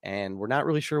attack, and we're not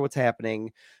really sure what's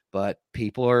happening, but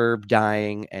people are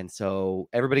dying, and so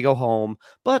everybody go home,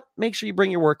 but make sure you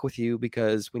bring your work with you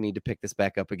because we need to pick this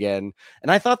back up again.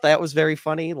 And I thought that was very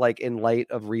funny, like in light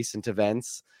of recent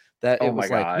events. That it was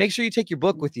like, make sure you take your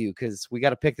book with you because we got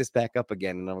to pick this back up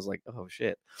again. And I was like, oh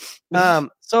shit.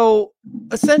 So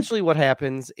essentially what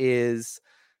happens is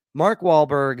Mark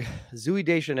Wahlberg, Zooey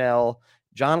Deschanel,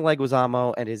 John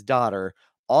Leguizamo, and his daughter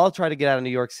all try to get out of New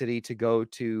York City to go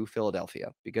to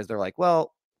Philadelphia because they're like,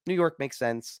 well, New York makes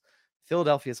sense.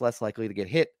 Philadelphia is less likely to get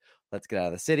hit. Let's get out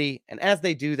of the city. And as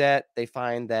they do that, they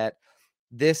find that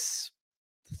this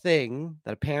thing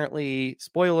that apparently,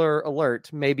 spoiler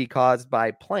alert, may be caused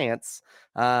by plants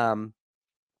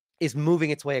is moving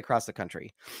its way across the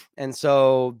country. And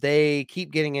so they keep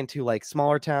getting into like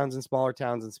smaller towns and smaller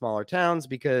towns and smaller towns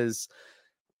because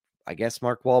I guess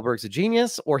Mark Wahlberg's a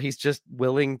genius, or he's just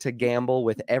willing to gamble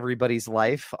with everybody's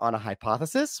life on a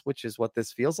hypothesis, which is what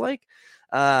this feels like.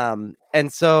 And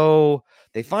so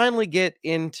they finally they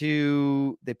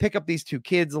pick up these 2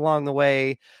 kids along the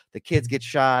way. The kids get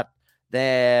shot.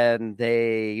 Then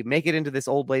they make it into this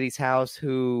old lady's house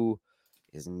who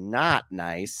is not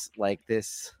nice, like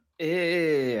this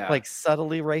like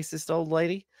subtly racist old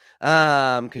lady.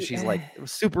 Because she's like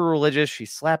super religious.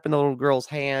 She's slapping the little girl's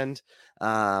hand.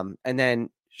 And then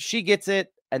she gets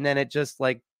it, and then it just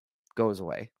like goes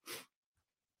away.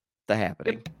 The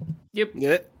Happening. Yep.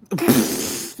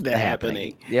 The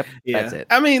Happening. Yep. Yeah. That's it.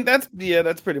 I mean, that's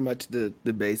pretty much the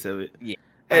base of it. Yeah.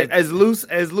 As loose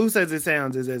as it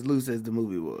sounds is as loose as the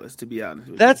movie was, to be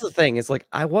honest with That's you. The thing. It's like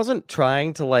I wasn't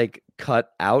trying to like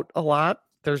cut out a lot.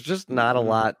 There's just not a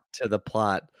lot to the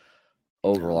plot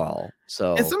overall.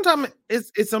 So and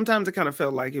sometimes it kind of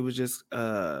felt like it was just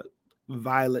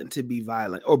violent to be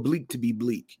violent or bleak to be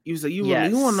bleak. You say you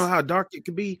want to know how dark it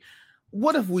could be.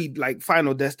 What if we like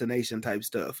Final Destination type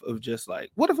stuff of just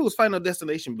like, what if it was Final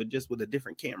Destination but just with a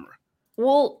different camera?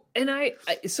 Well, and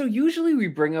so usually we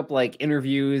bring up like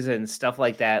interviews and stuff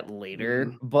like that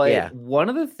later, but one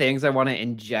of the things I want to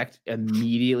inject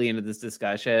immediately into this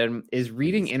discussion is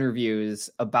reading interviews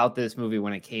about this movie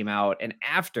when it came out and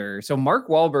after. So Mark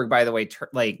Wahlberg, by the way,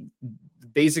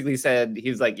 basically said, he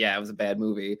was like, yeah, it was a bad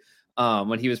movie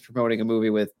when he was promoting a movie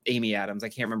with Amy Adams. I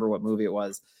can't remember what movie it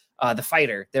was. The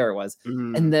Fighter, there it was.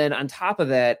 And then on top of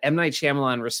that, M. Night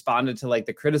Shyamalan responded to like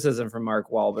the criticism from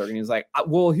Mark Wahlberg, and he was like,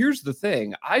 well, here's the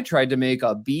thing. I tried to make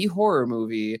a B horror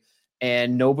movie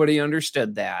and nobody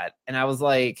understood that. And I was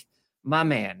like, my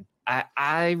man,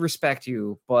 I respect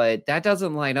you, but that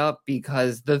doesn't line up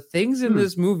because the things in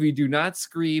this movie do not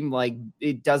scream like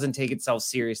it doesn't take itself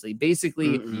seriously.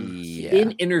 Basically,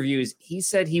 in interviews, he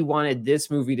said he wanted this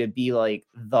movie to be like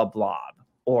The Blob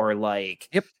or like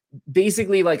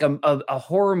basically like a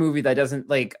horror movie that doesn't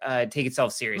like take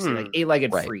itself seriously, like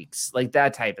Eight-Legged Freaks, like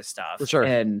that type of stuff. For sure.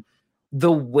 And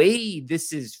the way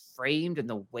this is framed and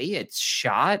the way it's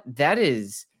shot, that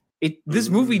is it. This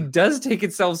movie does take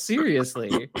itself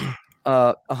seriously.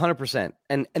 100%.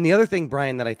 And the other thing,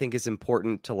 Brian, that I think is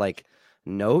important to like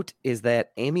note is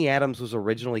that Amy Adams was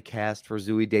originally cast for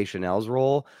Zooey Deschanel's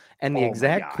role, and the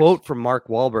exact quote from Mark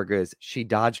Wahlberg is, "She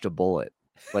dodged a bullet."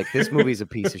 Like, this movie's a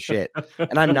piece of shit.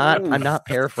 And I'm not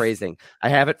paraphrasing. I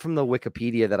have it from the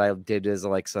Wikipedia that I did as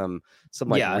like some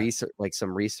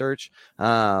research.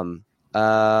 So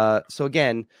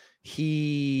again,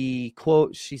 she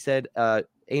said,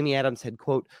 Amy Adams had,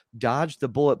 quote, dodged the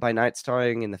bullet by not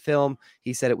starring in the film.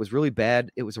 He said it was really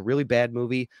bad. It was a really bad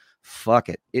movie. Fuck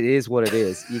it. It is what it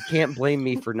is. You can't blame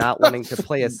me for not wanting to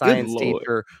play a science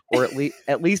teacher, or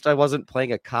at least I wasn't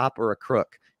playing a cop or a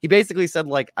crook. He basically said,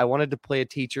 like, I wanted to play a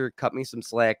teacher, cut me some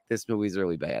slack. This movie's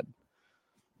really bad.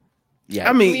 Yeah.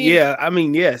 I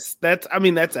mean, yes. That's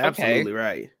absolutely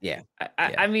right. Yeah.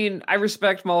 I mean, I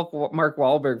respect Mark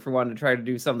Wahlberg for wanting to try to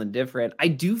do something different. I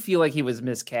do feel like he was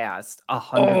miscast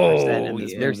 100% in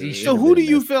this movie. So who do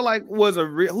you feel like was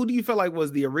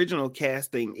the original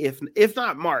casting? If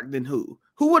not Mark, then who?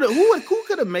 Who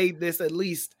could have made this at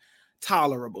least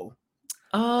tolerable?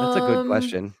 That's a good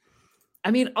question. I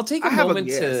mean, I'll take a moment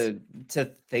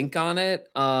to think on it.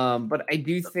 But I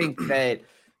do think that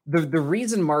the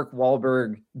reason Mark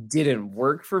Wahlberg didn't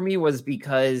work for me was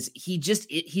because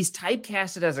he's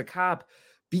typecasted as a cop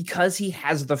because he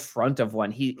has the front of one.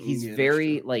 He's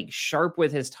very like sharp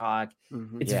with his talk.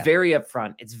 It's very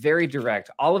upfront. It's very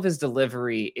direct. All of his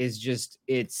delivery is just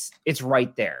it's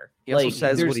right there. He also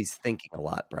says what he's thinking a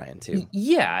lot, Brian, too.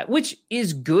 Yeah, which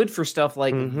is good for stuff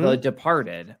like The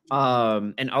Departed,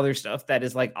 and other stuff that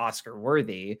is like Oscar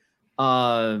worthy.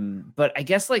 But I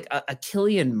guess like a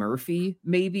Cillian Murphy,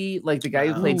 maybe like the guy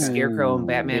who played Scarecrow in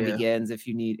Batman Begins.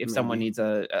 If someone needs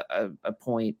a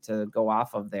point to go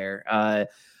off of there,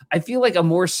 I feel like a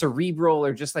more cerebral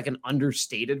or just like an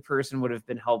understated person would have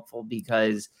been helpful,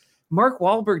 because Mark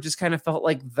Wahlberg just kind of felt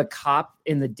like the cop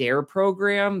in the DARE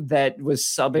program that was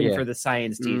subbing for the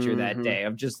science teacher that day.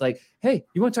 Of just like, hey,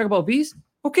 you want to talk about bees?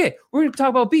 Okay, we're going to talk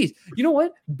about bees. You know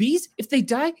what? Bees, if they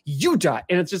die, you die.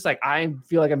 And it's just like, I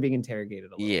feel like I'm being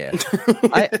interrogated a little. Yeah.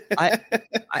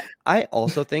 I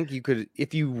also think you could,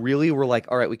 if you really were like,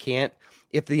 all right, we can't,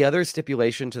 if the other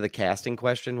stipulation to the casting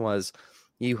question was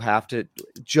you have to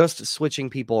just switching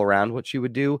people around, what you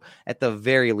would do, at the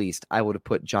very least, I would have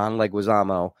put John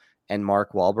Leguizamo and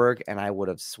Mark Wahlberg, and I would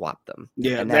have swapped them.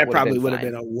 Yeah, and that probably would have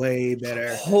been a way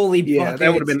better. Holy buckets,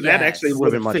 that would have been, that actually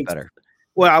would have been much better.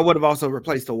 Well, I would have also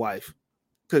replaced the wife,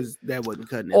 because that wasn't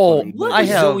cutting it. What is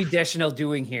Zooey Deschanel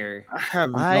doing here? I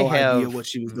have no idea what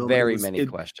she was doing. Very many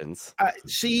questions.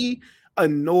 She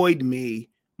annoyed me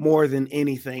more than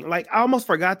anything. Like, I almost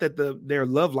forgot that their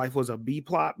love life was a B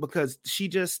plot, because she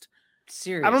just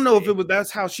seriously, I don't know if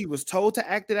that's how she was told to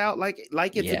act it out, like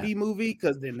it's a B movie,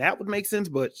 because then that would make sense.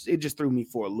 But it just threw me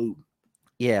for a loop.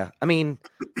 Yeah, I mean,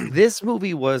 this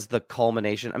movie was the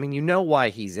culmination. I mean, you know why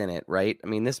he's in it, right? I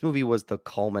mean, this movie was the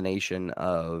culmination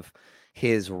of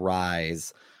his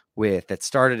rise that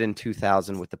started in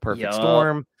 2000 with The Perfect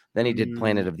Storm. Then he did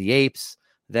Planet of the Apes.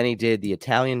 Then he did The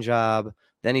Italian Job.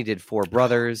 Then he did Four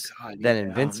Brothers. Then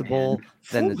Invincible.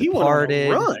 Then The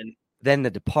Departed. Then The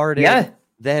Departed.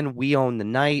 Then We Own the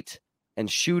Night. And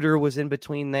Shooter was in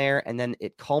between there. And then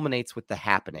it culminates with The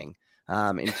Happening.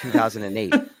 In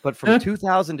 2008, but from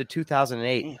 2000 to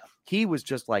 2008, he was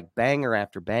just like banger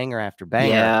after banger after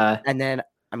banger. Yeah. And then,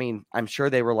 I mean, I'm sure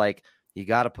they were like, you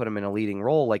got to put him in a leading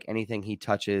role. Like anything he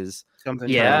touches, something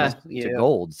to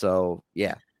gold. So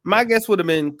yeah, my guess would have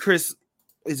been Chris.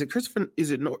 Is it Christopher?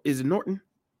 Is it Norton?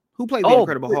 Who played the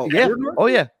Incredible Hulk?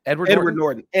 Yeah. Edward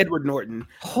Norton. Edward Norton.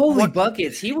 Holy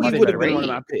buckets! He would have been one of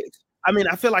my picks. I mean,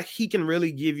 I feel like he can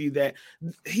really give you that.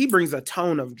 He brings a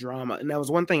tone of drama, and that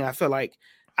was one thing I feel like.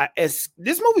 This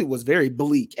movie was very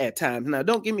bleak at times. Now,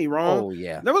 don't get me wrong. Oh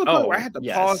yeah, there was a point where I had to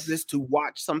pause this to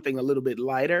watch something a little bit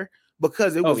lighter.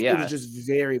 because it was just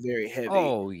very, very heavy.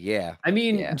 Oh yeah. I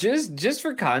mean, just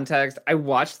for context, I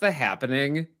watched The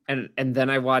Happening and then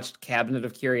I watched Cabinet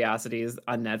of Curiosities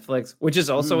on Netflix, which is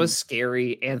also a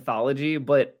scary anthology,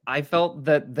 but I felt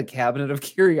that the Cabinet of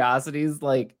Curiosities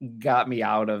like got me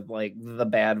out of like the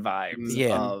bad vibes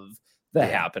of The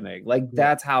Happening. Like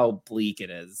that's how bleak it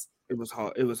is. It was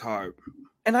hard. It was hard.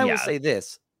 And I will say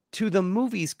this, to the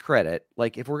movie's credit,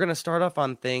 like if we're going to start off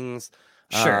on things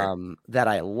that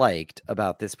I liked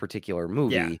about this particular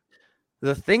movie,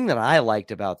 the thing that I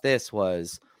liked about this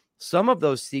was some of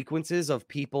those sequences of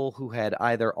people who had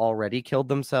either already killed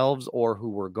themselves or who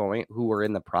were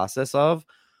in the process of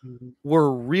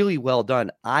were really well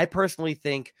done. I personally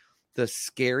think the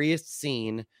scariest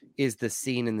scene is the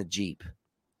scene in the Jeep.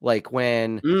 Like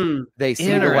when they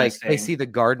see the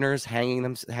gardeners hung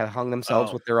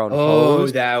themselves with their own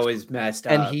hose. That was messed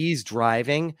up. And he's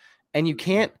driving, and you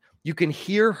can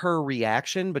hear her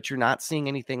reaction, but you're not seeing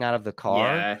anything out of the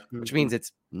car, which means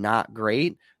it's not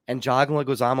great. And John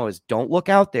Leguizamo is, don't look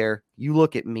out there. You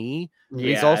look at me. Yeah.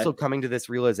 He's also coming to this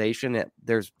realization that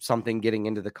there's something getting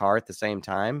into the car at the same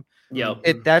time.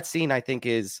 That scene, I think,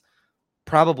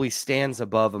 probably stands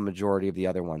above a majority of the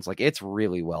other ones. Like, it's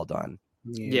really well done.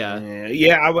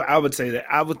 I would say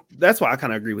that. That's why I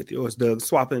kind of agree with yours, Doug.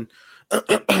 Swapping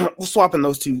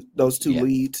those two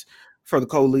leads for the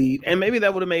co-lead, and maybe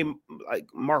that would have made like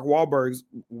Mark Wahlberg's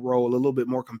role a little bit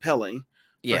more compelling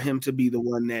for him to be the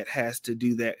one that has to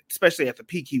do that, especially at the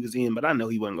peak he was in. But I know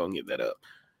he wasn't going to give that up.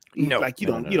 You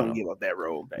don't give up that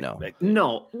role.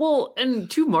 No. Well, and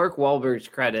to Mark Wahlberg's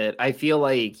credit, I feel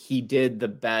like he did the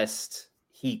best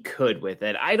he could with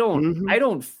it. I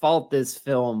don't fault this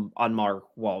film on Mark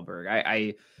Wahlberg.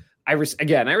 I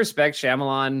respect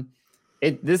Shyamalan.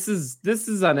 This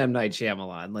is on M. Night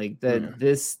Shyamalan. Like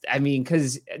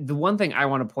because the one thing I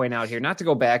want to point out here, not to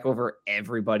go back over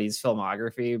everybody's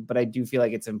filmography, but I do feel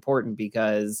like it's important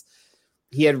because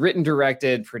he had written,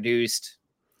 directed, produced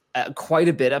quite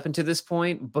a bit up until this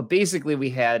point. But basically,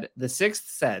 we had The Sixth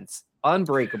Sense,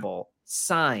 Unbreakable,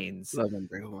 Signs,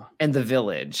 and The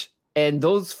Village. And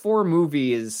those 4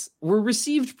 movies were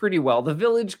received pretty well. The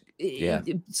Village,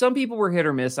 some people were hit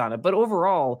or miss on it, but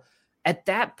overall, at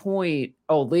that point,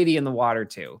 Lady in the Water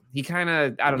too. He kind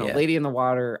of, I don't know, Lady in the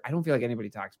Water. I don't feel like anybody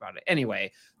talks about it.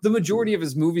 Anyway, the majority of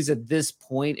his movies at this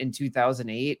point in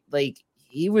 2008, like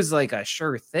he was like a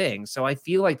sure thing. So I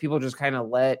feel like people just kind of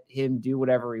let him do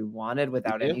whatever he wanted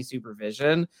without any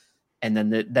supervision. And then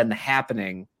the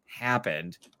Happening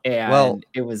happened, and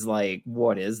it was like,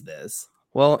 what is this?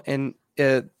 Well, and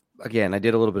again, I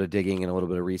did a little bit of digging and a little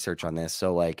bit of research on this.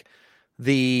 So like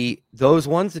those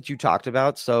ones that you talked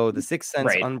about, so The Sixth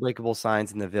Sense, Unbreakable,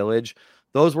 Signs, and The Village,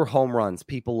 those were home runs.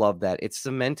 People love that. It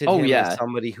cemented him as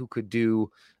somebody who could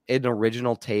do an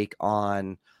original take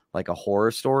on like a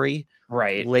horror story.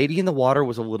 Right. Lady in the Water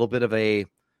was a little bit of a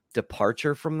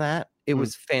departure from that. It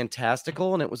was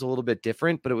fantastical and it was a little bit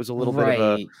different, but it was a little bit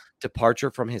of a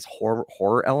departure from his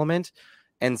horror element.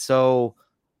 And so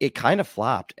it kind of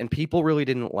flopped and people really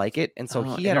didn't like it. And so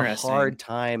he had a hard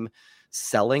time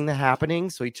selling The Happening.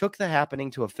 So he took The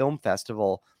Happening to a film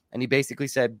festival and he basically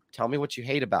said, tell me what you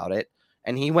hate about it.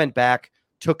 And he went back,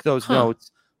 took those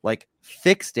notes, like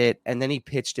fixed it. And then he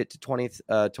pitched it to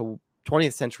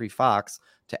 20th Century Fox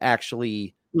to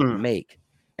actually make.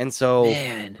 And so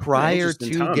prior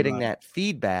to getting that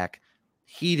feedback,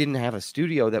 he didn't have a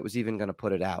studio that was even going to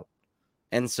put it out.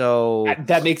 And so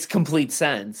that makes complete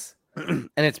sense. And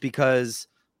it's because,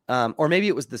 or maybe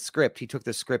it was the script. He took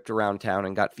the script around town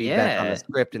and got feedback on the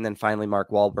script. And then finally Mark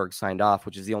Wahlberg signed off,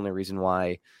 which is the only reason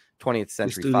why 20th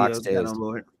Century Fox did.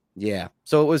 Yeah.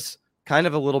 So it was kind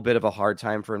of a little bit of a hard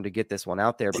time for him to get this one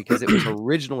out there because it was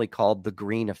originally called The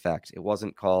Green Effect. It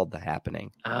wasn't called The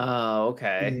Happening. Oh,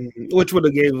 okay. Which would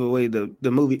have gave away the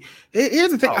movie.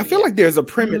 Here's the thing. I feel like there's a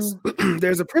premise.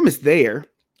 There's a premise there.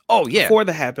 Oh, yeah. For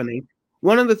The Happening.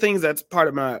 One of the things that's part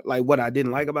of my, like, what I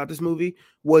didn't like about this movie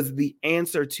was the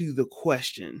answer to the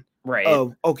question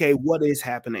of, okay, what is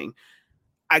happening?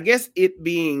 I guess it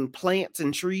being plants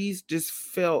and trees just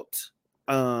felt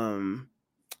kind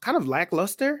of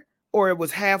lackluster, or it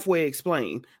was halfway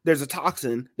explained. There's a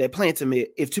toxin that plants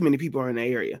emit if too many people are in the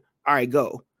area. All right,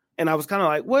 go. And I was kind of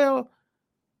like, well,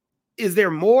 is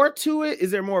there more to it? Is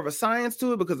there more of a science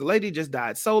to it? Because the lady just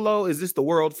died solo. Is this the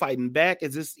world fighting back?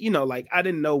 Is this, like, I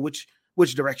didn't know which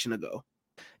direction to go.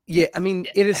 Yeah, I mean,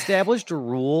 it established a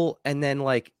rule, and then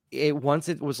like once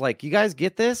it was like, you guys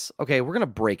get this? Okay, we're gonna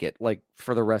break it like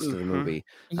for the rest of the movie.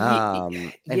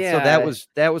 And so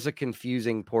that was a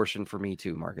confusing portion for me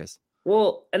too, Marcus.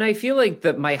 Well, and I feel like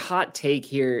that my hot take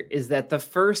here is that the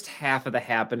first half of The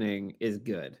Happening is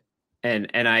good. And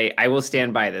I will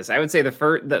stand by this. I would say the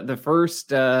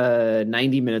first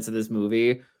 90 minutes of this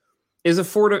movie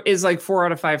is like 4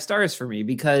 out of 5 stars for me,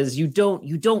 because you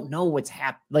don't know what's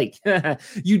happening. Like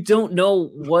you don't know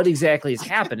what exactly is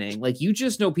happening. Like you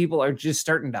just know people are just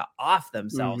starting to off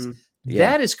themselves.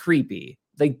 That is creepy.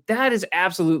 Like that is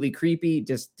absolutely creepy,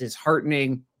 just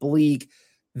disheartening, bleak,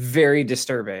 very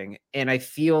disturbing. And I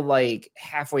feel like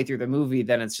halfway through the movie,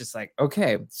 then it's just like,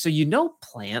 okay, so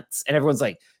plants, and everyone's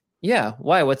like, yeah,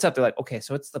 why? What's up? They're like, okay,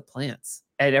 so it's the plants.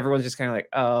 And everyone's just kind of like,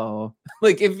 oh,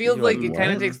 like it feels like it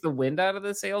kind of takes the wind out of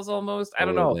the sails almost. I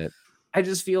don't know. I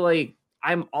just feel like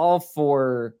I'm all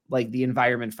for like the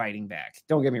environment fighting back.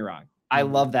 Don't get me wrong. I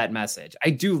love that message. I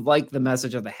do like the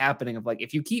message of the happening of like,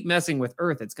 if you keep messing with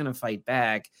Earth, it's going to fight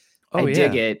back. I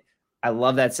dig it. I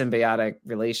love that symbiotic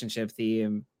relationship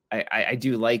theme. I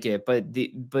do like it, but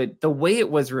the way it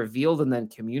was revealed and then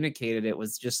communicated, it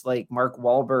was just like Mark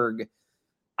Wahlberg.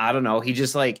 I don't know. He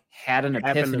just like had an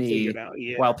epiphany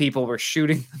while people were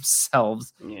shooting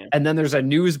themselves. Yeah. And then there's a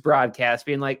news broadcast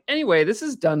being like, anyway, this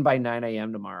is done by 9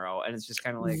 a.m. tomorrow. And it's just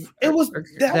kind of like, that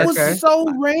was so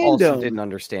random. I also didn't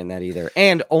understand that either.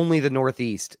 And only the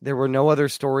Northeast. There were no other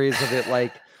stories of it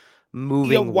like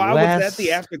moving why west. Was that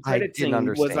the after credit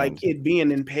scene was like it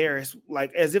being in Paris,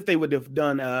 like as if they would have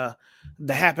done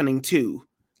The Happening too.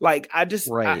 Like I just,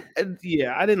 I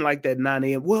didn't like that 9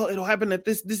 a.m. Well, it'll happen at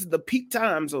this is the peak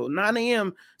time, so 9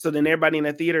 a.m. So then everybody in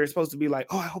the theater is supposed to be like,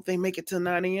 oh, I hope they make it to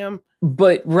 9 a.m.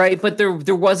 But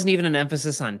there wasn't even an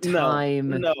emphasis on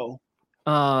time.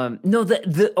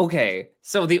 Okay.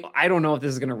 So I don't know if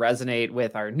this is going to resonate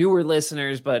with our newer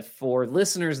listeners, but for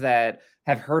listeners that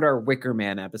have heard our Wicker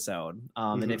Man episode,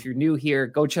 and if you're new here,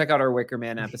 go check out our Wicker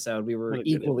Man episode. We were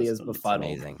equally as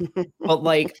befuddled. But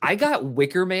like, I got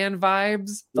Wicker Man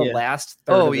vibes the last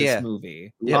third of this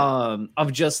movie.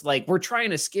 Of just like, we're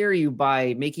trying to scare you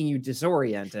by making you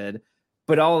disoriented,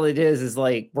 but all it is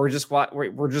like we're just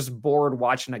bored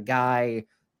watching a guy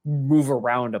move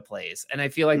around a place. And I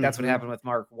feel like that's what happened with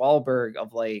Mark Wahlberg.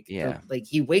 Of like, like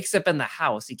he wakes up in the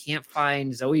house, he can't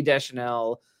find Zooey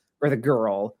Deschanel or the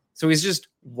girl. So he's just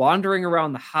wandering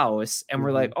around the house, and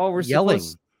we're like, oh, we're yelling.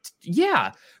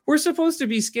 We're supposed to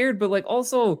be scared, but like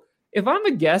also, if I'm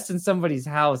a guest in somebody's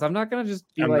house, I'm not gonna just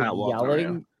be like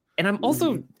yelling. And I'm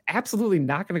also absolutely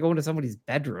not gonna go into somebody's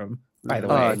bedroom, by the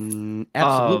way.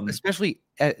 Absolutely, especially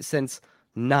since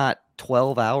not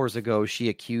 12 hours ago she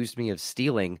accused me of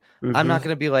stealing. I'm not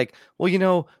going to be like,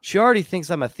 well, she already thinks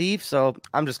I'm a thief, so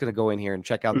I'm just going to go in here and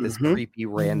check out this creepy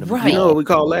random. Right. No, we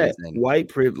call that white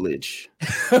privilege.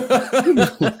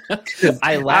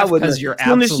 I laugh because you're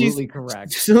absolutely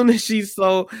correct. Soon as she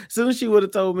would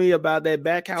have told me about that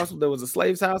back house that was a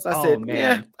slave's house, I said,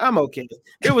 yeah, I'm okay.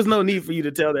 There was no need for you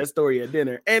to tell that story at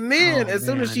dinner. And then as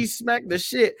soon as she smacked the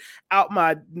shit out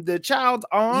the child's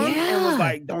arm and was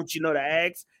like, don't you know the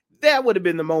axe? That would have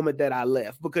been the moment that I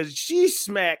left, because she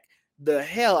smacked the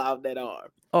hell out that arm.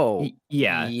 Oh,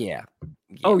 yeah.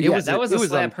 Oh, yeah. That was a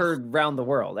slap heard around the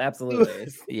world. Absolutely.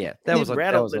 That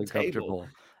was uncomfortable.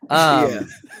 And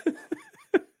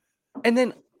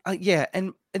then,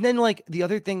 and then like the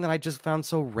other thing that I just found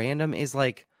so random is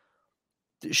like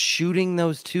shooting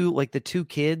those the two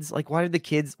kids. Like, why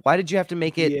did you have to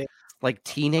make it like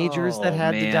teenagers that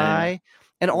had to die?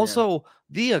 And also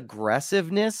the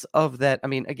aggressiveness of that. I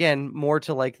mean, again, more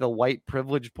to like the white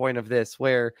privilege point of this,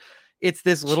 where it's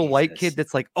this little white kid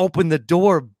that's like, open the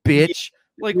door, bitch.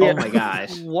 Like, oh my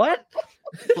gosh. What?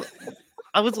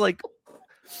 I was like,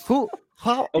 who?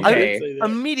 How?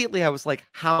 Immediately I was like,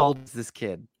 how old is this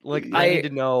kid? Like, I need to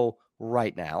know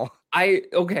right now.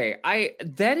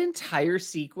 That entire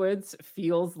sequence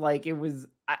feels like it was.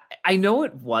 I know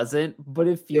it wasn't, but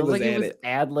it feels like it was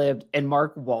ad-libbed, and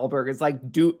Mark Wahlberg is like,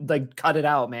 cut it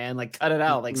out, man. Like, cut it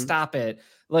out. Like, stop it.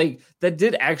 Like, that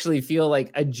did actually feel like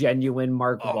a genuine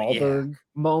Mark Wahlberg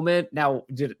moment. Now,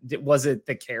 was it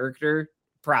the character?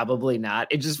 Probably not.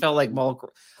 It just felt like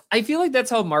I feel like that's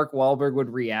how Mark Wahlberg would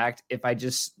react if I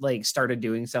just like started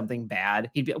doing something bad.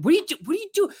 He'd be like, what do you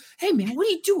do? Hey man, what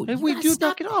are you doing? What do you do?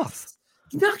 Knock it off.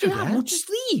 Knock it off. We'll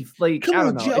just leave. Like, come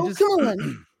on, Joe. Come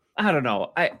on. I don't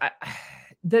know. I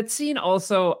that scene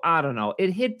also, I don't know.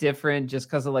 It hit different just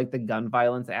because of like the gun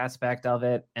violence aspect of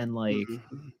it, and like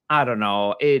I don't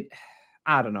know.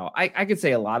 I could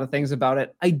say a lot of things about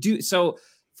it. I do. So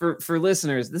for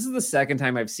listeners, this is the second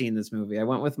time I've seen this movie. I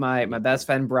went with my best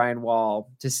friend Brian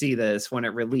Wall to see this when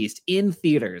it released in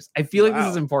theaters. I feel like this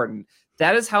is important.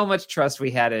 That is how much trust we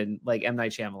had in like M.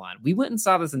 Night Shyamalan. We went and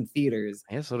saw this in theaters.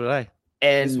 Yeah, so did I.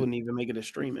 And this wouldn't even make it a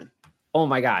streaming. Oh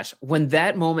my gosh. When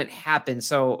that moment happened.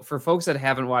 So for folks that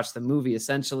haven't watched the movie,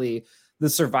 essentially the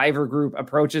survivor group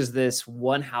approaches this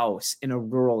one house in a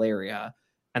rural area.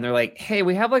 And they're like, hey,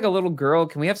 we have like a little girl.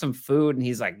 Can we have some food? And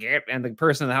he's like, get. And the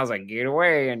person in the house like, get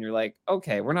away. And you're like,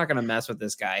 okay, we're not going to mess with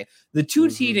this guy. The two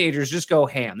teenagers just go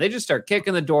ham. They just start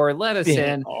kicking the door, let us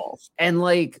in. And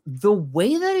like the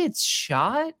way that it's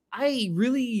shot, I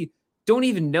really don't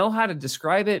even know how to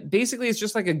describe it. Basically, it's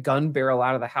just like a gun barrel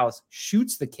out of the house,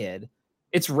 shoots the kid.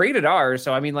 It's rated R,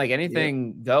 so I mean, like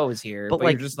anything goes here. But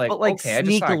like, you're just like, okay,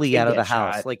 sneakily out of the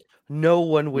house, shot. Like no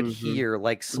one would hear.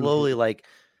 Like slowly, like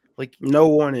no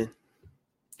warning.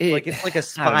 Like it's like a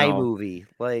spy movie.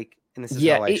 Like, and this is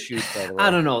how I shoot. By the way.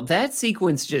 I don't know. That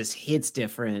sequence just hits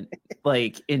different.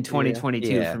 Like in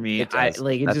 2022 for me, it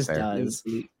just does.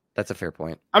 That's a fair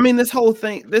point. I mean, this whole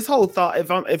thought.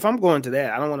 If I'm going to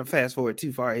that, I don't want to fast forward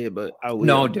too far ahead, but I will.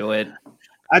 No, do it.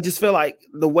 I just feel like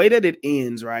the way that it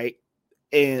ends, right?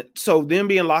 And so them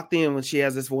being locked in when she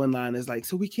has this one line is like,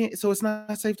 so it's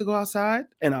not safe to go outside.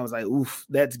 And I was like, oof,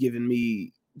 that's giving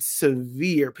me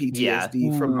severe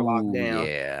PTSD from the lockdown.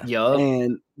 Yeah.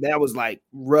 And that was like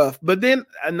rough. But then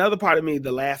another part of me,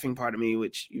 the laughing part of me,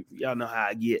 which y'all know how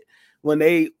I get, when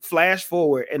they flash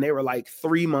forward and they were like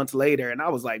 3 months later, and I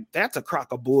was like, that's a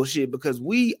crock of bullshit because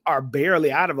we are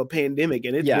barely out of a pandemic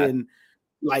and it's been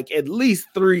like at least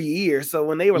 3 years. So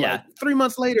when they were like 3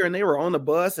 months later and they were on the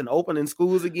bus and opening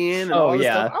schools again and all this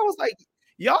stuff, I was like,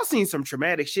 y'all seen some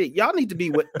traumatic shit. Y'all need to be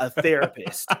with a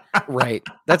therapist. Right.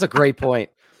 That's a great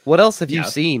point. What else have you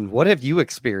seen? What have you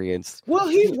experienced? Well,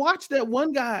 he watched that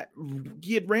one guy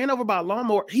get ran over by a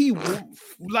lawnmower. He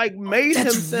like made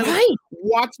himself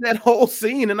watch that whole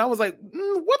scene. And I was like,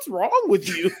 what's wrong with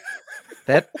you?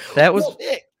 That was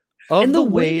and the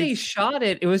way they shot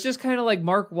it, it was just kind of like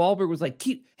Mark Wahlberg was like,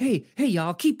 hey,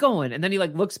 y'all, keep going. And then he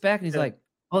like looks back and he's like,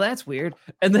 oh, that's weird.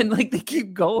 And then like they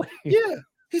keep going. Yeah.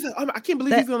 He's like, I can't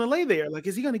believe he's going to lay there. Like,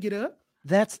 is he going to get up?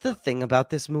 That's the thing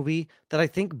about this movie that I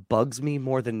think bugs me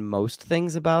more than most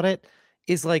things about it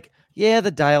is like,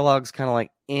 the dialogue's kind of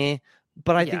like,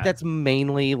 but I think that's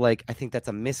mainly like, I think that's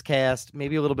a miscast,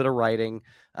 maybe a little bit of writing.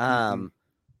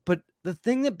 But the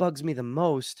thing that bugs me the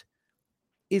most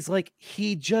is like,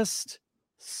 he just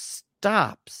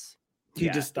stops. He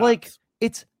just stops. Like,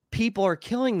 it's people are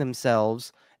killing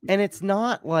themselves and it's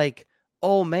not like,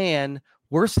 oh man,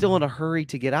 we're still in a hurry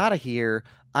to get out of here.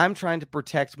 I'm trying to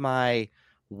protect my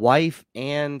wife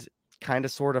and kind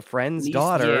of sort of friend's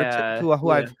daughter who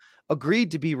I've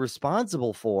agreed to be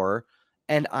responsible for.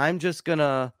 And I'm just going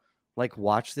to like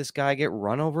watch this guy get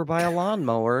run over by a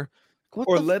lawnmower.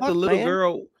 Or let the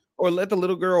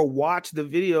little girl watch the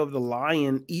video of the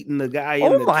lion eating the guy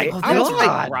in the cage. I was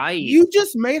like, right. You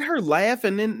just made her laugh,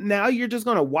 and then now you're just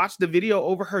gonna watch the video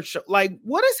over her show. Like,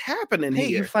 what is happening here?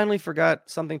 You finally forgot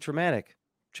something traumatic.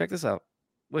 Check this out.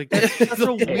 Like that's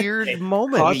a weird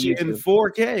moment. Caught you in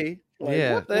 4K.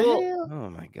 Like, what the hell? Oh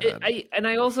my god!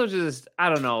 I also just I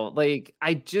don't know. Like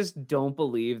I just don't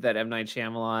believe that M. Night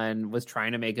Shyamalan was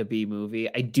trying to make a B movie.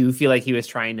 I do feel like he was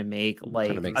trying to make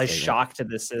like a shock to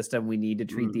the system. We need to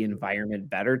treat the environment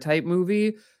better type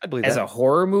movie. I believe as a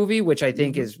horror movie, which I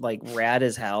think is like rad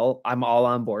as hell. I'm all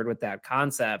on board with that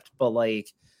concept, but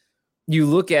like you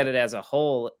look at it as a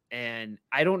whole, and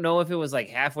I don't know if it was like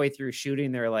halfway through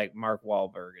shooting, they're like, Mark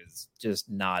Wahlberg is just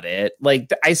not it. Like,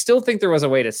 I still think there was a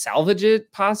way to salvage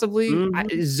it, possibly.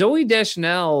 Zooey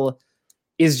Deschanel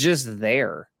is just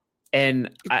there.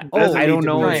 And I don't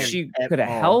know if she could have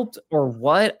helped or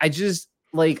what. I just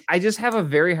have a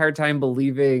very hard time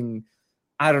believing.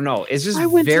 I don't know. It's just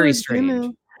very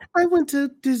strange. I went to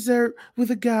dessert with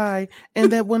a guy,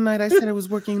 and that one night I said I was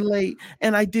working late,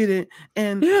 and I didn't,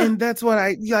 and that's what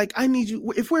I like. I need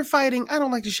you. If we're fighting, I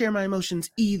don't like to share my emotions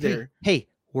either. Hey,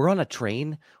 we're on a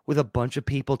train with a bunch of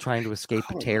people trying to escape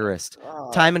a terrorist.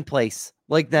 Time and place.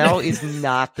 Like now is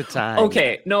not the time.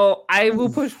 Okay, no, I will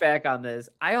push back on this.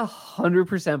 I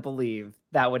 100% believe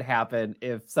that would happen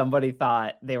if somebody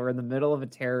thought they were in the middle of a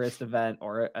terrorist event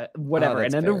or whatever,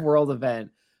 an end of world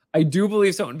event. I do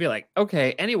believe someone would be like,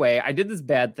 okay, anyway, I did this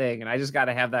bad thing and I just got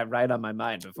to have that right on my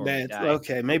mind before we die.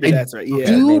 Okay, maybe that's right.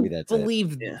 Yeah, maybe that's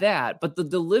believe that, but the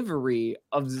delivery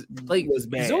of like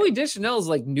Zooey Deschanel's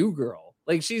like New Girl.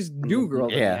 Like she's New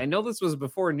Girl. Yeah. I know this was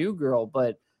before New Girl,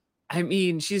 but I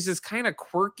mean, she's this kind of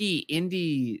quirky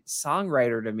indie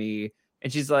songwriter to me.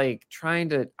 And she's like trying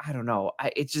to, I don't know.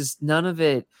 It's just none of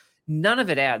it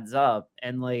adds up.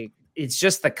 And like, it's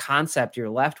just the concept you're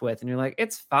left with, and you're like,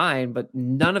 it's fine, but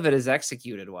none of it is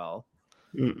executed well.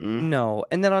 No.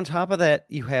 And then on top of that,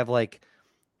 you have like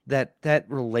that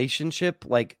relationship,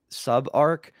 like sub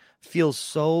arc feels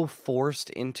so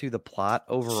forced into the plot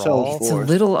overall. It's a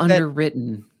little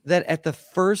underwritten. That at the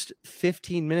first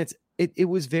 15 minutes, it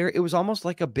was almost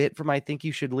like a bit from I Think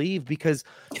You Should Leave, because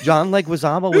John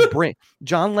Leguizamo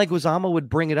would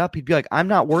bring it up. He'd be like, I'm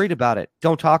not worried about it.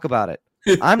 Don't talk about it.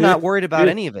 I'm not worried about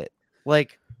any of it.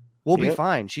 Like, we'll be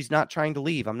fine. She's not trying to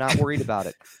leave. I'm not worried about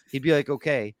it. He'd be like,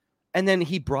 okay. And then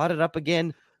he brought it up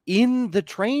again in the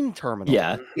train terminal.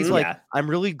 Yeah. He's like, I'm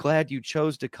really glad you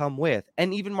chose to come with.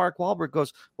 And even Mark Wahlberg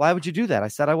goes, why would you do that? I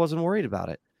said I wasn't worried about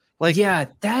it. Like, yeah,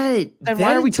 and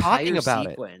why are we talking about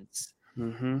sequence,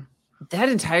 it? That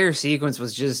entire sequence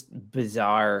was just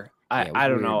bizarre. I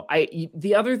don't know.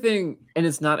 The other thing, and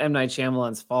it's not M. Night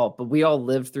Shyamalan's fault, but we all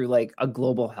lived through like a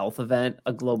global health event,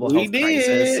 a global health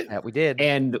crisis. Yeah, we did.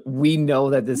 And we know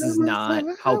that this is not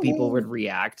how people would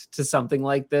react to something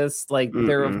like this. Like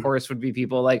there, of course, would be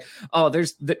people like, oh,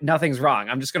 nothing's wrong.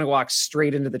 I'm just going to walk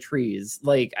straight into the trees.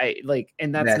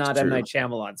 And that's not true. M. Night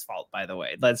Shyamalan's fault, by the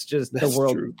way. That's just the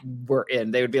world we're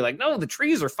in. They would be like, no, the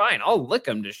trees are fine. I'll lick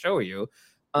them to show you.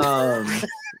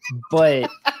 But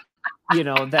you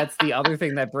know, that's the other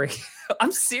thing that breaks.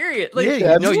 I'm serious. Like, it's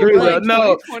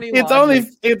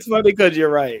funny because you're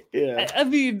right. Yeah. I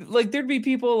mean, like, there'd be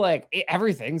people like,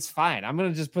 everything's fine. I'm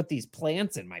gonna just put these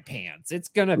plants in my pants. It's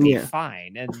gonna be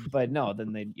fine. But no,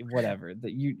 then whatever.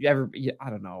 I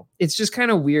don't know. It's just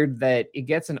kind of weird that it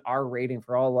gets an R rating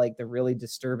for all like the really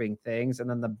disturbing things, and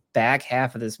then the back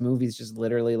half of this movie is just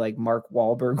literally like Mark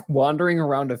Wahlberg wandering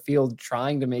around a field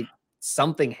trying to make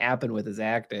something happened with his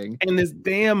acting. And this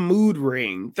damn mood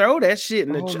ring, throw that shit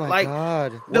in the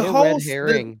God. The whole red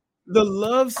herring. The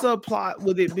love subplot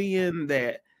with it being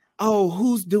that, oh,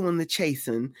 who's doing the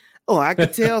chasing? Oh, I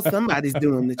could tell somebody's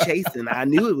doing the chasing. I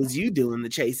knew it was you doing the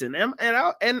chasing.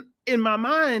 And in my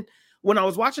mind, when I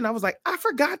was watching, I was like, I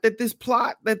forgot that this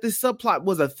subplot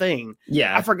was a thing.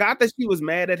 Yeah. I forgot that she was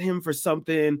mad at him for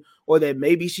something, or that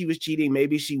maybe she was cheating,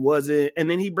 maybe she wasn't. And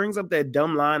then he brings up that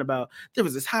dumb line about there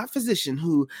was this hot physician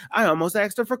who I almost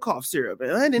asked her for cough syrup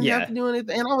and I didn't have to do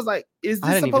anything. And I was like, is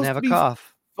this supposed to be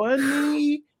cough?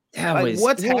 Funny?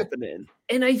 What's happening?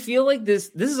 And I feel like this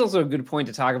is also a good point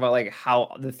to talk about, like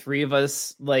how the three of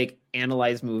us like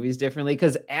analyze movies differently.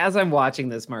 Because as I'm watching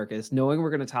this, Marcus, knowing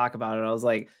we're going to talk about it, I was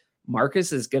like,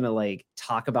 Marcus is going to like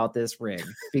talk about this ring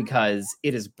because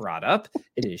it is brought up,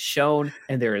 it is shown,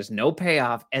 and there is no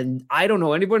payoff. And I don't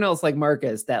know anyone else like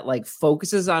Marcus that like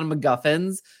focuses on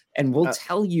MacGuffins and will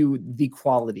tell you the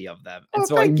quality of them. And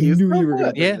so I knew you were going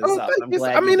to bring this up. I'm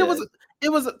glad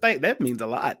it was a thing that means a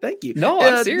lot. Thank you. No,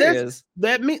 I'm serious.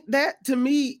 That to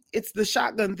me, it's the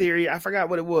shotgun theory. I forgot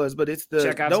what it was, but it's the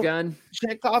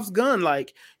Chekhov's gun.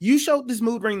 Like, you showed this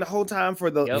mood ring the whole time for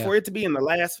it to be in the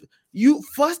last. You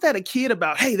fussed at a kid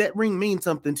about, hey, that ring means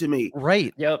something to me.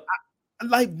 Right. Yep.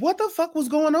 Like, what the fuck was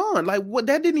going on? Like, what?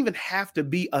 That didn't even have to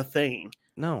be a thing.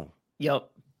 No. Yep.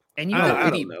 And I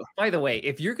don't know. By the way,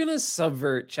 if you're gonna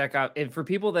subvert Chekhov, and for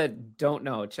people that don't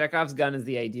know, Chekhov's gun is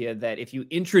the idea that if you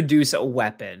introduce a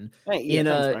weapon in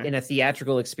a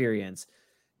theatrical experience,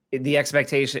 the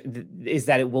expectation is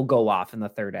that it will go off in the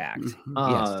third act.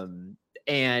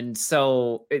 And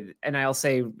so, and I'll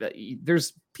say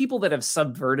there's people that have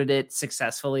subverted it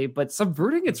successfully, but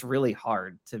subverting it's really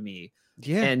hard to me.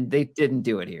 Yeah, and they didn't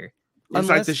do it here. It's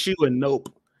like the shoe in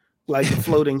Nope, like the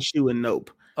floating shoe in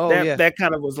Nope. Oh, that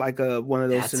kind of was like one of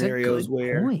those scenarios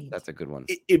where that's a good one.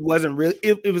 It wasn't really.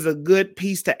 It was a good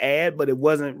piece to add, but it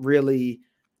wasn't really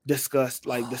discussed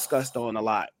on a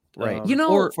lot, right?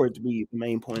 For it to be the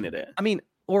main point of that. I mean,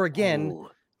 or again,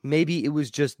 maybe it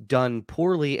was just done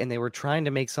poorly, and they were trying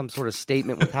to make some sort of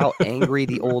statement with how angry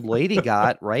the old lady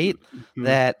got, right?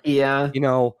 That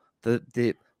the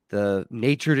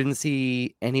nature didn't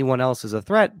see anyone else as a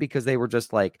threat because they were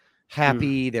just like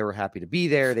happy. They were happy to be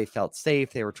there. They felt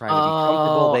safe. They were trying to be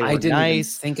comfortable. They were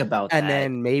nice. Think about that. And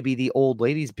then maybe the old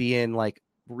lady's being like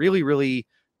really, really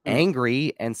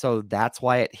angry, and so that's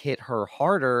why it hit her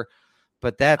harder.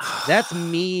 But that's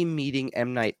me meeting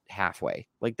M. Night halfway.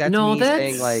 Like that's me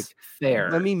saying like,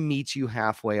 fair. Let me meet you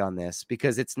halfway on this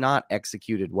because it's not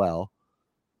executed well.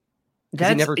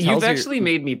 You've actually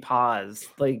made me pause.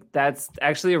 Like that's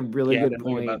actually a really good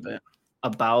point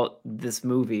about this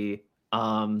movie.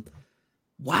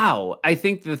 Wow. I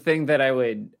think the thing that I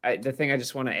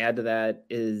just want to add to that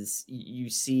is you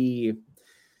see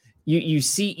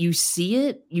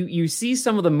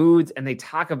some of the moods and they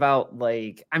talk about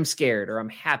like, I'm scared or I'm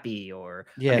happy or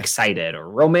I'm excited or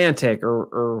romantic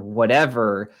or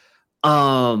whatever.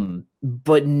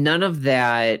 But none of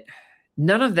that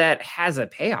has a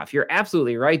payoff. You're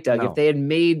absolutely right, Doug. No. If they had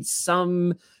made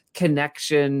some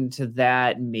connection to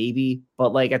that, maybe,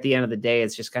 but like at the end of the day,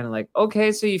 it's just kind of like,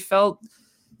 okay, so you felt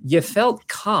you felt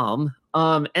calm.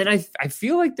 And I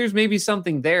feel like there's maybe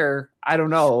something there. I don't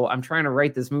know. I'm trying to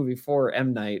write this movie for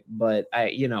M. Night, but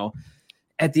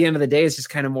at the end of the day, it's just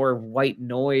kind of more white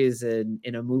noise in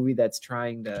a movie that's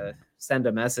trying to send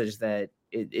a message that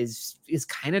it is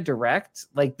kind of direct.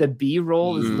 Like the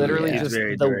B-roll is literally just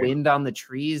the direct wind on the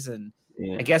trees. And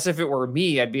I guess if it were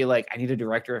me, I'd be like, I need a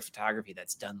director of photography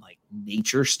that's done like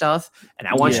nature stuff. And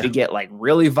I want you to get like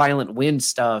really violent wind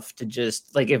stuff to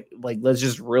just let's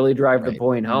just really drive the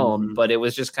point home. But it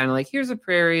was just kind of like, here's a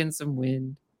prairie and some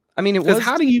wind. I mean,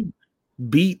 how do you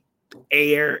beat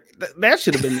air? That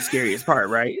should have been the scariest part,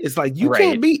 right? It's like you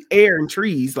can't beat air and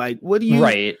trees. Like, what do you?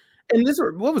 Right. And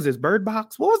what was this? Bird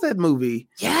Box? What was that movie?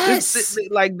 Yes.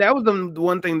 Like that was the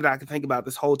one thing that I could think about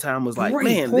this whole time was like, great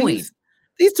man, point.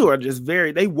 These two are just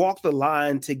they walk the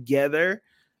line together.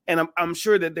 And I'm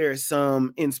sure that there's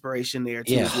some inspiration there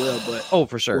too as well. But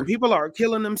for sure, when people are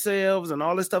killing themselves and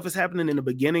all this stuff is happening in the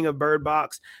beginning of Bird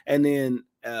Box, and then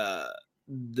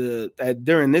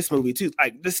during this movie too,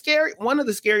 like one of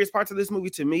the scariest parts of this movie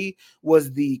to me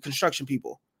was the construction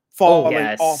people falling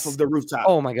off of the rooftop.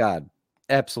 Oh my god,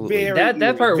 absolutely.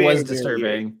 That part was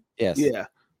disturbing. Yes, yeah,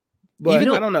 but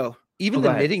I don't know. Even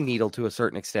the knitting needle to a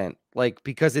certain extent, like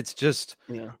because it's just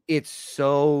it's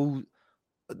so.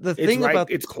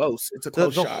 It's close. It's a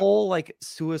close the shot. whole like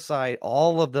suicide,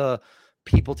 all of the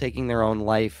people taking their own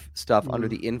life stuff under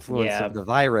the influence of the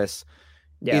virus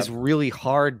is really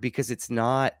hard because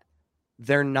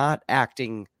they're not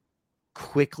acting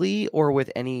quickly or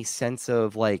with any sense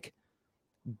of like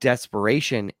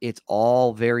desperation. It's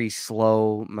all very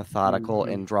slow, methodical,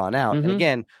 and drawn out. And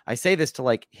again, I say this to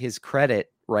like his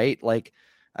credit, right? Like,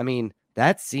 I mean,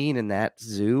 that scene in that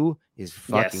zoo is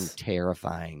fucking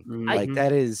terrifying. Like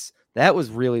that was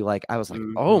really like, I was like,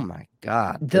 oh my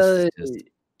God, this is just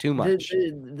too much.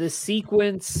 The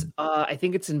sequence, I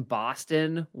think it's in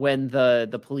Boston when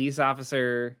the police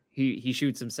officer, he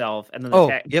shoots himself and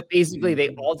then basically they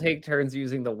all take turns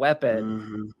using the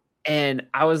weapon. And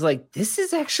I was like, this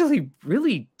is actually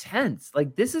really tense.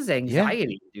 Like this is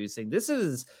anxiety inducing. This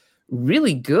is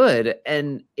really good.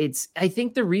 And I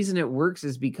think the reason it works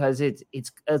is because it's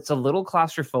a little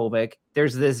claustrophobic.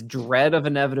 There's this dread of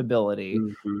inevitability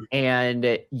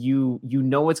and you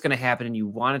know what's going to happen and you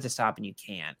want it to stop and you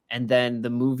can't. And then the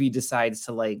movie decides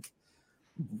to like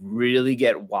really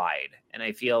get wide. And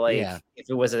I feel like if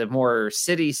it was a more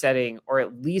city setting or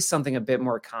at least something a bit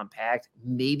more compact,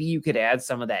 maybe you could add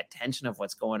some of that tension of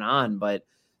what's going on. But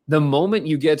the moment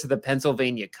you get to the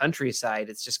Pennsylvania countryside,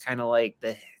 it's just kind of like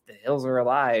the hills are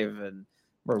alive and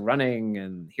we're running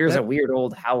and here's a weird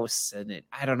old house. And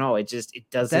I don't know. It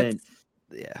doesn't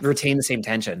retain the same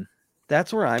tension.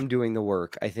 That's where I'm doing the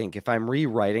work. I think if I'm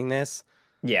rewriting this,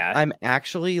 I'm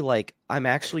actually going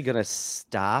to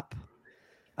stop.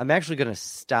 I'm actually going to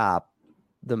stop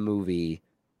the movie,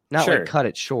 not like cut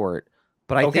it short,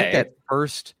 but I think that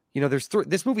first,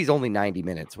 this movie's only 90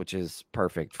 minutes, which is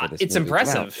perfect for this. It's movie.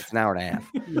 impressive. It's an hour and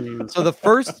a half. So the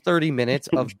first 30 minutes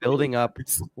of building up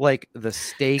like the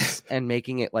stakes and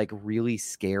making it like really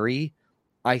scary,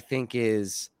 I think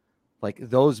is like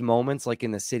those moments like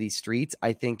in the city streets,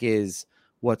 I think is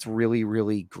what's really,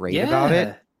 really great about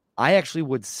it. I actually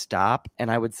would stop and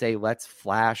I would say, let's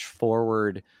flash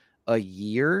forward a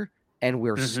year and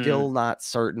we're still not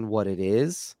certain what it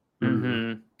is.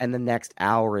 And the next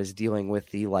hour is dealing with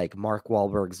the like Mark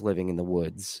Wahlberg's living in the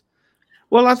woods.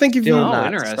 Well, I think if you're not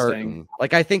interesting, certain.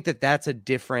 Like I think that's a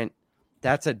different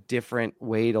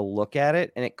way to look at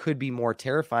it, and it could be more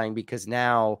terrifying because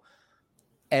now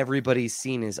everybody's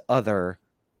seen as other,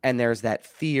 and there's that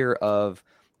fear of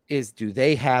do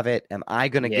they have it? Am I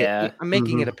gonna get? I'm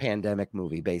making it a pandemic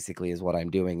movie, basically, is what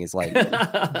I'm doing. Is like,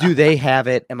 do they have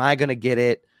it? Am I gonna get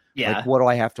it? Yeah. Like, what do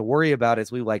I have to worry about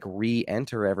as we like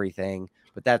re-enter everything?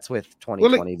 But that's with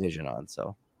 2020 vision on.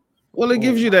 So, it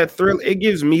gives you that thrill. It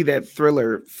gives me that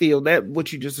thriller feel, that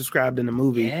what you just described in the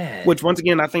movie, which once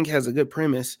again I think has a good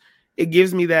premise. It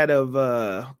gives me that of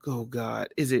oh God,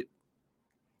 is it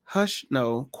Hush?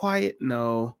 No, Quiet?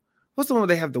 No, what's the one where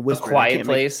they have the whisper? Quiet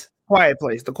Place. Quiet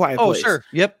Place. The Quiet Place. Oh, sure.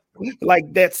 Yep.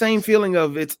 Like that same feeling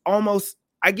of it's almost.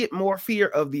 I get more fear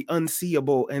of the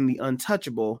unseeable and the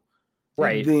untouchable.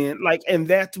 Right. Then and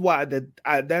that's why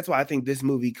I think this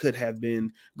movie could have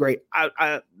been great.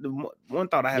 The one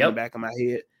thought I have in the back of my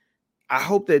head, I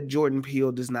hope that Jordan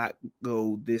Peele does not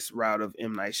go this route of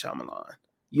M. Night Shyamalan.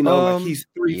 Like he's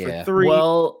 3 for 3.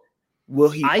 Well, will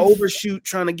he overshoot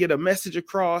trying to get a message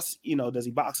across? Does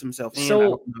he box himself in? I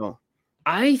don't know.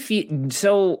 I feel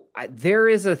so. There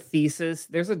is a thesis.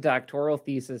 There's a doctoral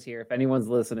thesis here. If anyone's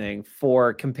listening,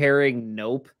 for comparing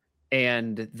Nope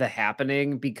and The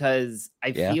Happening, because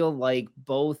I feel like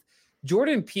both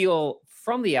Jordan Peele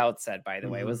from the outset, by the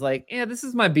way, was like, yeah, this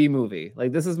is my B movie.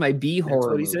 Like, this is my B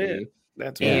horror movie. Said.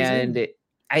 That's what and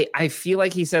I feel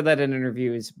like he said that in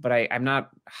interviews, but I'm not,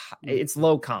 it's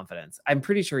low confidence. I'm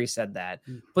pretty sure he said that,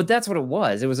 but that's what it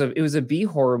was. It was a B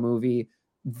horror movie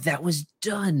that was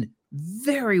done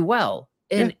very well.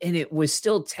 And it was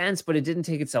still tense, but it didn't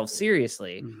take itself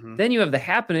seriously. Then you have The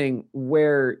Happening,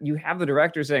 where you have the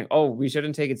director saying, oh, we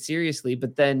shouldn't take it seriously.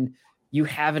 But then you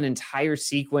have an entire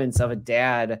sequence of a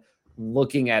dad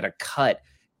looking at a cut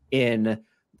in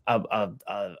a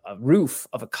roof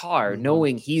of a car,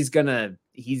 knowing he's gonna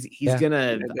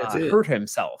hurt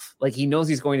himself. Like, he knows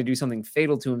he's going to do something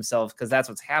fatal to himself because that's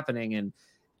what's happening. And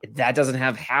that doesn't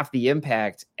have half the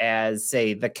impact as,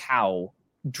 say, the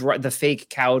fake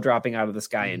cow dropping out of the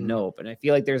sky in Nope. And I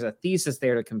feel like there's a thesis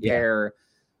there to compare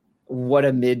what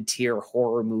a mid-tier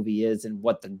horror movie is and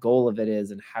what the goal of it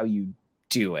is and how you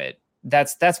do it.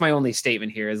 That's my only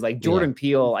statement here, is like Jordan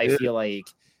Peele. I feel like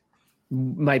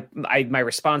my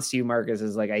response to you, Marcus,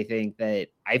 is like, I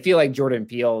feel like Jordan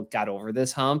Peele got over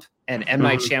this hump and M.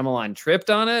 Night Shyamalan tripped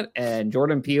on it, and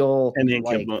Jordan Peele and then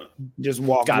just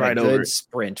walked got right a over good it.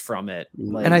 sprint from it.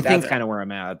 Like, and I that's think kind of where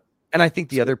I'm at. And I think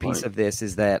the other piece of this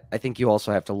is that I think you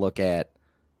also have to look at,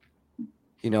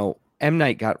 M.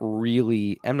 Night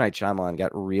Shyamalan got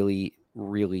really,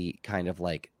 really kind of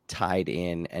like tied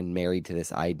in and married to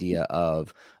this idea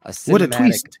of a cinematic, what a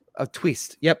twist. A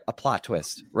twist. Yep, a plot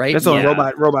twist, right? That's on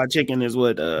Robot Chicken is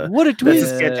what a twist.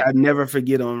 That's a sketch I never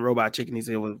forget on Robot Chicken. He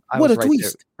said, what a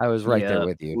twist. I was right there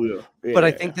with you. Yeah. But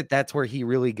I think that's where he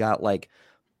really got like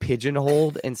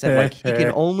pigeonholed and said like he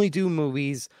can only do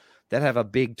movies that have a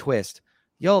big twist.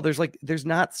 There's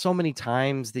not so many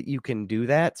times that you can do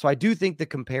that. So I do think the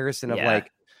comparison of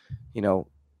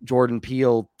Jordan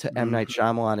Peele to M. Night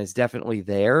Shyamalan is definitely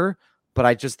there. But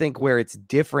I just think where it's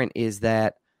different is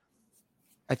that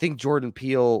I think Jordan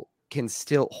Peele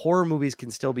horror movies can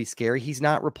still be scary. He's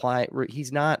not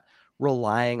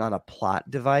relying on a plot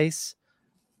device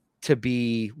to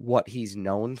be what he's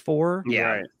known for.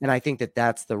 Yeah. And I think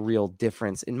that's the real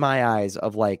difference in my eyes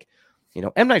of like,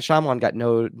 M. Night Shyamalan got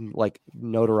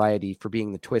notoriety for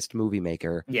being the twist movie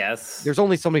maker. Yes. There's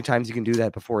only so many times you can do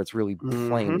that before it's really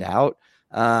flamed out.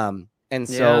 And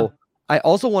so I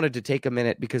also wanted to take a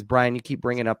minute because, Brian, you keep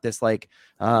bringing up this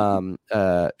Shyamalan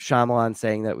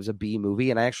saying that it was a B movie.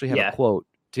 And I actually have a quote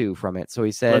too from it. So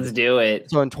he said, let's do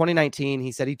it. So in 2019,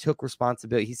 he said he took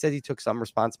responsibility. He said he took some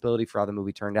responsibility for how the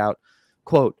movie turned out.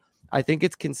 Quote, I think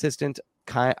it's consistent.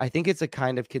 I think it's a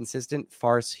kind of consistent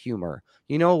farce humor,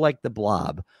 like The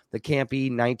Blob, the campy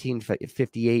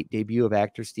 1958 debut of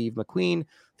actor Steve McQueen,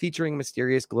 featuring a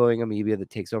mysterious glowing amoeba that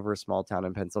takes over a small town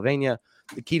in Pennsylvania.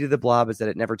 The key to The Blob is that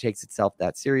it never takes itself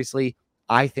that seriously.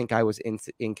 I think I was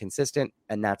inconsistent,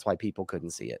 and that's why people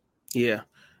couldn't see it. Yeah.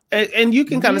 And you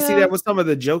can kind of see that with some of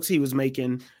the jokes he was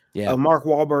making. Yeah. Mark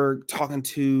Wahlberg talking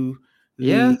to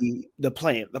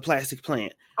the plastic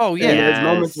plant. Oh yeah. There's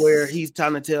moments where he's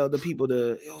trying to tell the people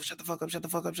to shut the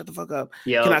fuck up.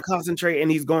 Yep. Can I concentrate? And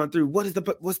he's going through what's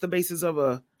the basis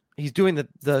of he's doing the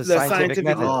scientific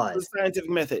method. The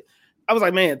scientific method. I was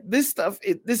like, man, this stuff,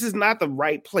 this is not the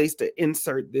right place to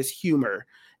insert this humor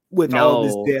with all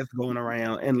this death going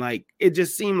around. And like it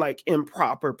just seemed like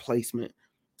improper placement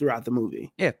throughout the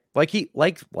movie. Yeah. Like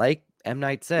M.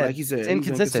 Night said, like he said, it's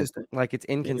inconsistent. Like it's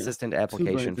inconsistent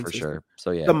application for sure.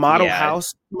 So yeah, the model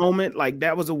house moment, like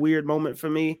that was a weird moment for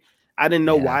me. I didn't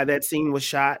know why that scene was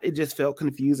shot. It just felt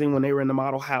confusing when they were in the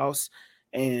model house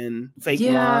and fake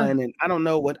line, and I don't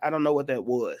know what that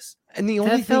was. And the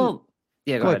only thing, go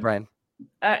ahead, Brian.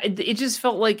 It just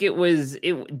felt like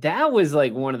that was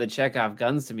like one of the Chekhov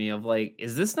guns to me of like,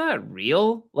 is this not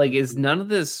real? Like, is none of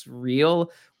this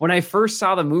real? When I first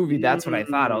saw the movie, that's what I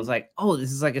thought. I was like, oh,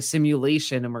 this is like a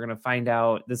simulation and we're going to find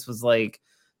out this was like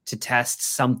to test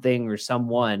something or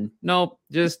someone. Nope.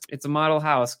 Just it's a model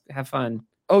house. Have fun.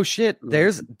 Oh shit.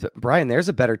 There's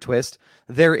a better twist.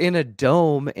 They're in a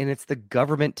dome and it's the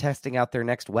government testing out their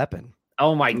next weapon.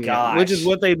 Oh my God. Which is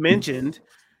what they mentioned.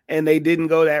 And they didn't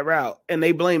go that route, and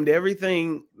they blamed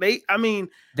everything.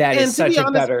 That is such a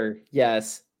better,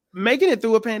 yes. Making it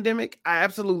through a pandemic, I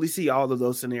absolutely see all of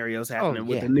those scenarios happening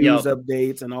with the news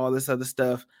updates and all this other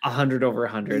stuff. 100 over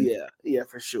 100. Yeah,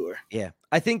 for sure. Yeah,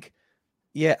 I think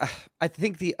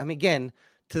again,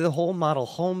 to the whole model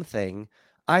home thing,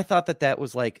 I thought that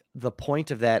was like the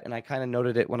point of that, and I kind of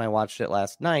noted it when I watched it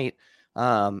last night.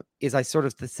 Is I sort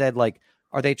of said like,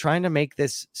 are they trying to make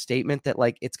this statement that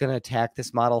like it's going to attack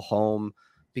this model home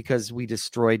because we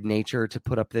destroyed nature to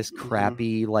put up this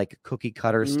crappy like cookie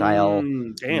cutter style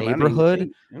neighborhood.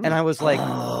 And I was like,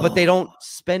 but they don't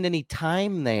spend any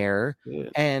time there,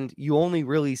 and you only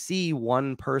really see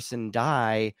one person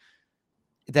die.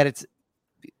 That it's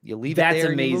you leave it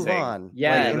there and you move on.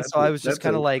 Yeah. Like, and so I was just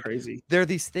kind of like, there are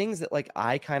these things that like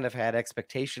I kind of had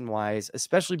expectation wise,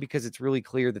 especially because it's really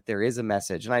clear that there is a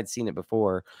message, and I'd seen it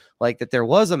before, like that there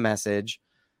was a message.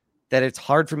 That it's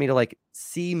hard for me to like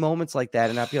see moments like that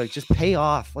and not be like, just pay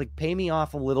me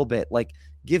off a little bit. Like,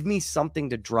 give me something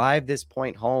to drive this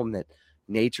point home that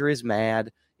nature is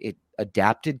mad. It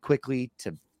adapted quickly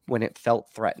to when it felt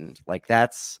threatened. Like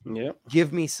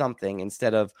give me something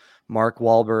instead of Mark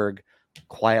Wahlberg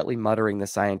quietly muttering the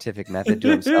scientific method to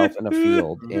himself in a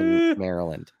field in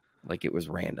Maryland. Like it was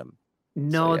random.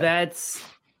 No, that's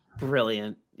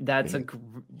brilliant. That's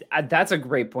a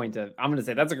great point to. I'm going to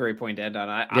say that's a great point to end on.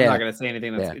 I'm not going to say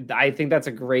anything. I think that's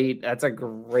a great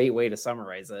way to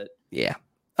summarize it. Yeah.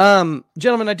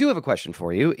 Gentlemen, I do have a question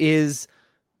for you. Is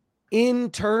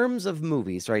in terms of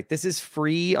movies, right? This is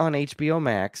free on HBO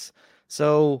Max.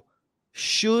 So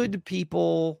should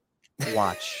people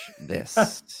watch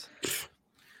this?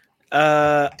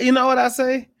 You know what I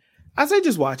say? I say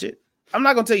just watch it. I'm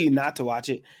not gonna tell you not to watch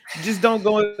it. Just don't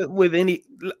go with any.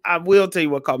 I will tell you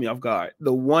what caught me off guard.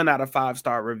 The 1 out of 5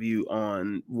 star review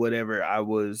on whatever I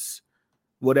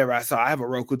saw. I have a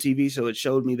Roku TV, so it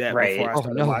showed me that before I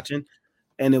started watching,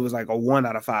 and it was like a 1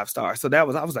 out of 5 stars. So I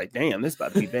was like, damn, this is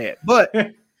about to be bad. But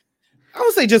I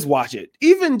would say just watch it,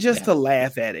 even just to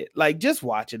laugh at it. Like just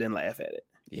watch it and laugh at it.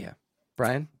 Yeah,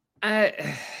 Brian.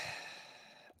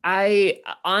 I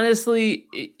honestly,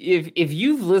 if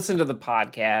you've listened to the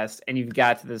podcast and you've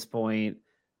got to this point,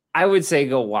 I would say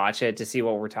go watch it to see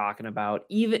what we're talking about.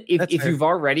 Even if you've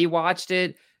already watched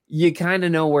it, you kind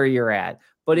of know where you're at.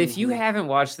 But if you haven't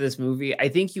watched this movie, I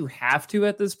think you have to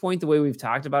at this point, the way we've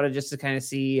talked about it, just to kind of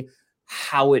see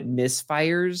how it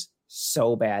misfires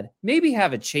so bad. Maybe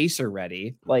have a chaser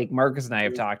ready, like Marcus and I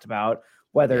have talked about,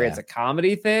 whether it's a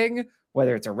comedy thing,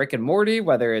 whether it's a Rick and Morty,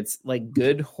 whether it's like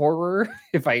good horror.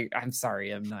 I'm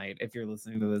sorry, M. Night, if you're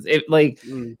listening to this,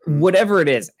 whatever it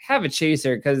is, have a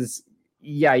chaser, because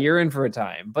you're in for a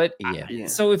time. But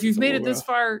so if you've made it this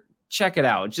far, check it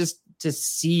out just to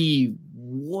see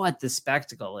what the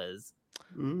spectacle is.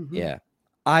 Mm-hmm. Yeah,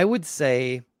 I would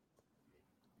say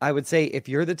if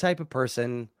you're the type of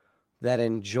person that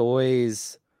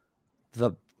enjoys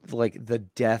the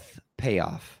death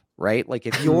payoff, right? Like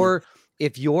if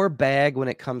your bag when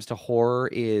it comes to horror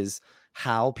is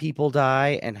how people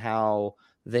die and how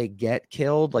they get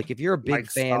killed, like if you're a big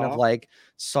fan of like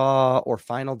Saw or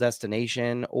Final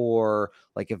Destination, or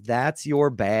like if that's your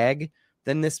bag,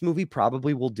 then this movie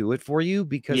probably will do it for you,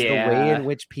 because the way in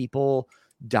which people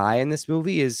die in this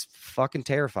movie is fucking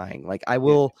terrifying. Like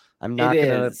I'm not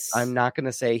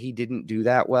gonna say he didn't do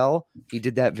that well. He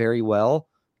did that very well.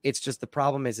 It's just the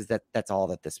problem is that that's all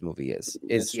that this movie is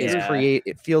create.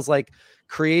 It feels like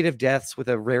creative deaths with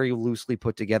a very loosely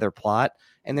put together plot,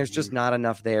 and there's just not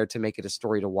enough there to make it a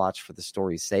story to watch for the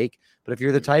story's sake. But if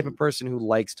you're the type of person who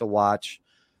likes to watch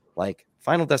like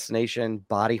Final Destination,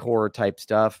 body horror type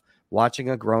stuff, watching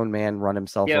a grown man run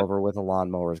himself over with a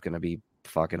lawnmower is going to be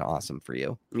fucking awesome for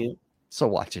you. Yeah. So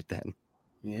watch it then.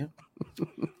 Yeah,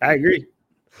 I agree.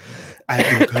 I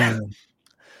concur.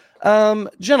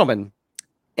 Gentlemen.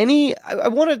 I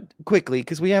want to quickly,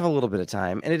 because we have a little bit of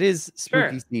time, and it is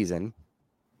spooky season.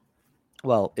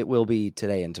 Well, it will be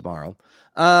today and tomorrow.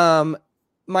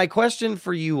 My question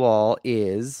for you all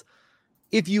is,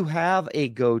 if you have a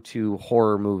go-to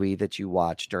horror movie that you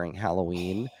watch during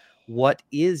Halloween, what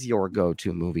is your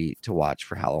go-to movie to watch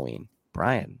for Halloween?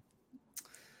 Brian.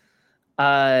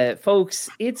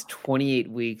 Folks, it's 28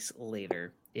 weeks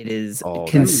later. It is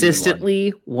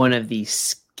consistently one of the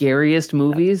scariest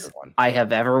movies I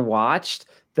have ever watched.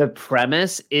 The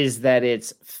premise is that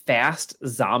it's fast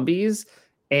zombies,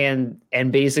 and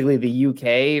basically the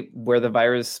UK where the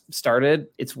virus started,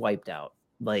 it's wiped out.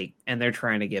 Like, and they're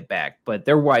trying to get back, but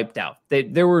they're wiped out.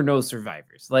 There were no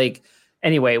survivors. Like,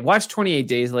 anyway, watch 28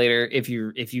 Days Later if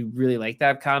you really like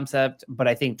that concept. But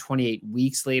I think 28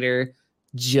 Weeks Later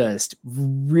just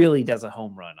really does a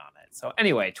home run on it. So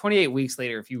anyway, 28 Weeks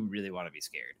Later if you really want to be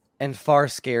scared. And far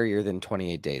scarier than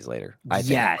 28 Days Later, I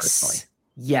think, personally.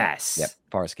 Yes. Yep.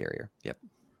 Far scarier. Yep.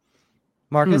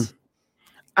 Marcus?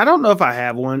 I don't know if I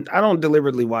have one. I don't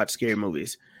deliberately watch scary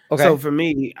movies. Okay. So for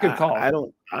me, good call.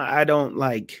 I don't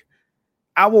like,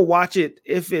 I will watch it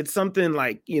if it's something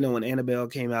like, when Annabelle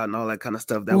came out and all that kind of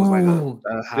stuff. That was like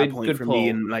a high point for me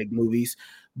in like movies.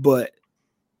 But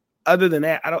other than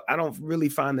that, I don't really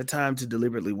find the time to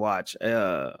deliberately watch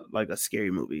like a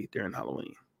scary movie during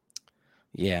Halloween.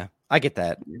 Yeah, I get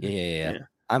that. Yeah.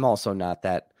 I'm also not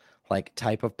that like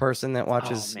type of person that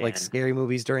watches like scary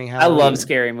movies during Halloween. I love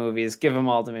scary movies. Give them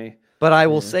all to me. But I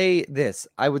will say this.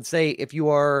 I would say if you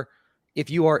are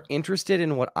interested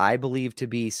in what I believe to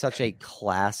be such a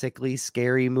classically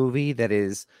scary movie that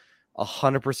is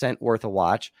 100% worth a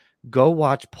watch, go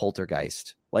watch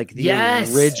Poltergeist. Like the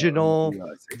original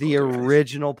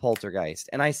Poltergeist.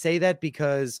 And I say that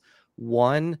because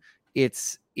one,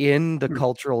 it's in the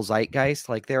cultural zeitgeist.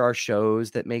 Like there are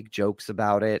shows that make jokes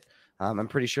about it. I'm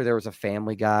pretty sure there was a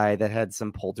Family Guy that had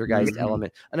some poltergeist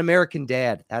element. An American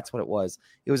Dad, that's what it was.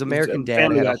 It was American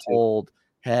Dad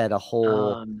had a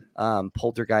whole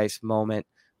poltergeist moment.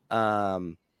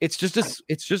 It's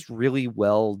just really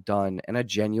well done and a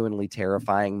genuinely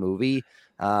terrifying movie,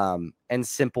 and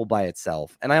simple by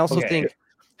itself. And I also think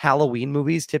Halloween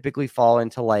movies typically fall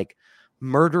into like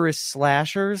murderous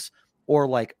slashers or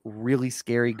like really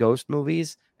scary ghost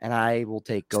movies. And I will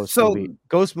take ghost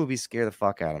movies scare the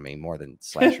fuck out of me more than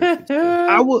slasher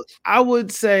movies. I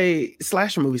would say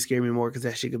slasher movies scare me more because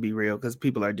that shit could be real because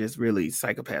people are just really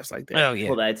psychopaths like that. Oh yeah,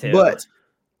 well, that too. But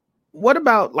what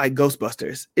about like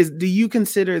Ghostbusters? Do you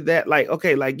consider that like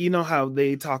okay, like you know how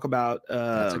they talk about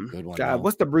that's a good one, God,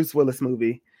 what's the Bruce Willis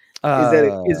movie?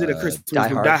 Is it a Christmas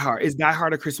movie? Die Hard. Is Die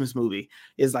Hard a Christmas movie?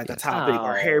 Is like a topic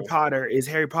or Harry Potter? Is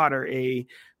Harry Potter a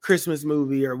Christmas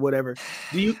movie or whatever?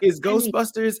 Is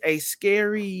Ghostbusters a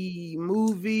scary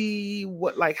movie?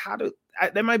 What like how do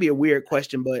that might be a weird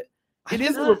question, but it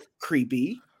is a little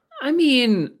creepy. I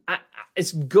mean,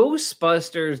 it's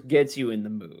Ghostbusters gets you in the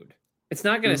mood. It's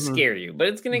not going to scare you, but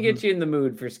it's going to get you in the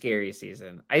mood for scary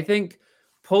season. I think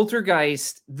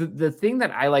Poltergeist, the thing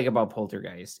that I like about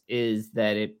Poltergeist is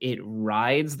that it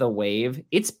rides the wave.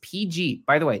 It's PG.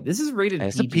 By the way, this is rated PG.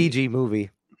 It's a PG movie.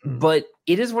 But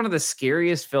it is one of the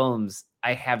scariest films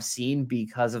I have seen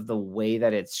because of the way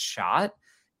that it's shot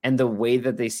and the way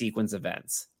that they sequence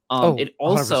events. It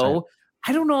also, 100%.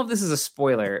 I don't know if this is a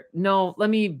spoiler. No, let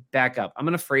me back up. I'm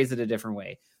going to phrase it a different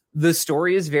way. The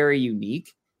story is very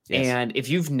unique. Yes. And if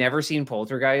you've never seen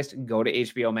Poltergeist, go to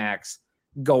HBO Max,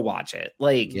 go watch it.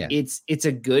 Like it's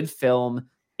a good film.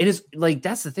 It is like,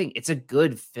 that's the thing. It's a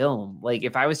good film. Like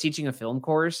if I was teaching a film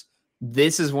course,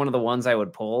 this is one of the ones I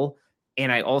would pull.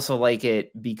 And I also like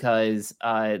it because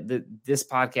this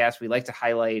podcast, we like to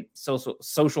highlight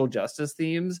social justice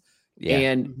themes. Yeah.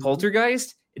 And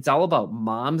Poltergeist, it's all about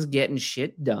moms getting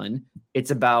shit done.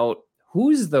 It's about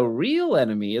who's the real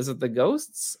enemy. Is it the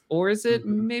ghosts or is it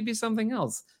maybe something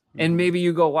else? And maybe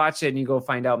you go watch it and you go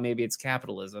find out maybe it's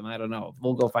capitalism. I don't know.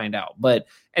 We'll go find out. But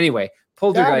anyway,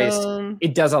 Poltergeist,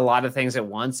 it does a lot of things at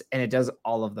once and it does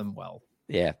all of them well.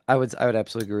 Yeah, I would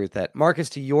absolutely agree with that. Marcus,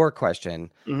 to your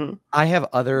question, I have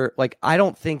other, like, I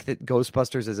don't think that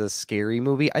Ghostbusters is a scary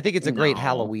movie. I think it's a great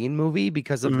Halloween movie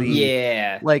because of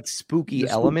the like spooky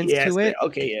elements to it.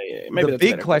 Okay, yeah. Maybe the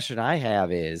big question I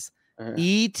have is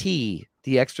E.T.,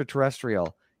 the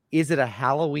extraterrestrial, is it a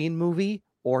Halloween movie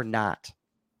or not?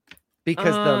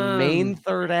 Because the main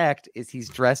third act is he's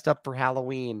dressed up for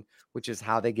Halloween, which is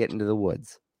how they get into the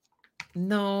woods.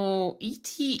 No,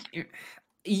 E.T.,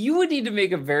 you would need to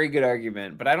make a very good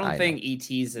argument, but I don't think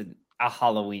E.T.'s a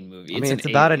Halloween movie. It's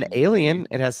about an alien.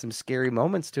 It has some scary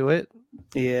moments to it.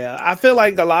 Yeah, I feel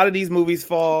like a lot of these movies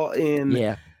fall in.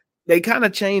 Yeah, they kind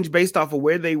of change based off of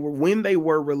where they were when they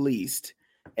were released,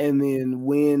 and then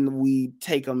when we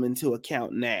take them into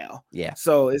account now. Yeah,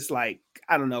 so it's like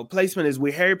I don't know. Placement is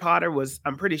where Harry Potter was.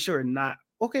 I'm pretty sure not.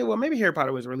 Okay, well maybe Harry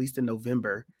Potter was released in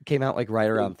November. It came out like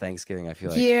right around Thanksgiving. I feel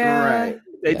like. Yeah, right.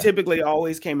 They typically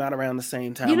always came out around the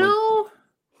same time. You know,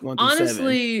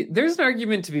 honestly, there's an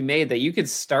argument to be made that you could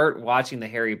start watching the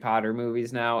Harry Potter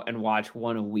movies now and watch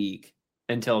one a week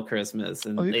until Christmas,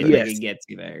 and it gets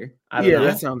you there. I don't know.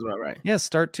 That sounds about right. Yeah,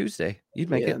 start Tuesday. You'd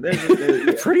make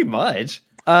it. Pretty much.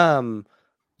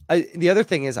 The other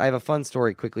thing is, I have a fun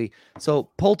story quickly. So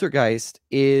Poltergeist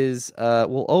is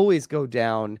will always go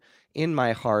down in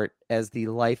my heart as the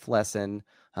life lesson.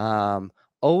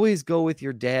 Always go with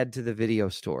your dad to the video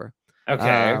store.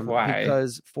 Okay, why?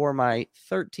 Because for my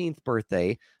 13th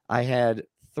birthday, I had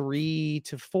 3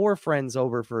 to 4 friends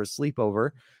over for a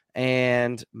sleepover,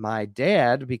 and my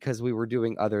dad, because we were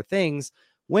doing other things,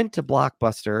 went to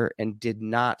Blockbuster and did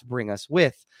not bring us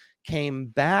with. Came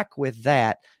back with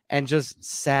that and just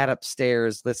sat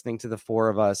upstairs listening to the 4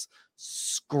 of us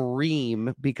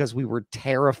scream because we were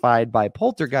terrified by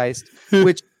Poltergeist,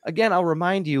 which again, I'll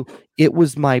remind you, it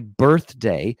was my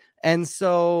birthday, and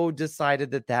so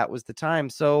decided that was the time.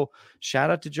 So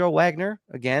shout out to Joe Wagner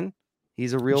again.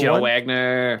 He's a real Joe one.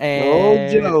 Wagner.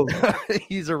 And Joe.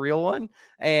 He's a real one.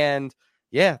 And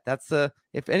yeah, that's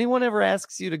if anyone ever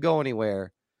asks you to go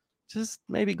anywhere, just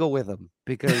maybe go with them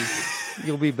because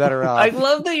you'll be better off. I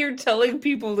love that you're telling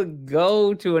people to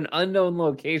go to an unknown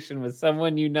location with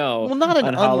someone you know. Well, not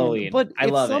on Halloween, but I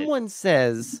love someone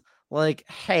says like,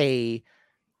 "Hey,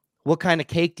 what kind of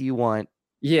cake do you want?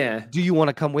 Yeah, do you want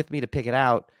to come with me to pick it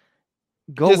out?"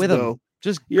 Go just with go. them.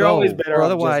 Just you're go. always better. Or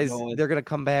otherwise, they're gonna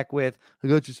come back with, "I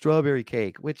got your strawberry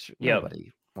cake," which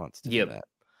nobody wants to do that.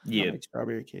 Yeah,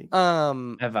 strawberry cake. A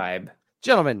vibe,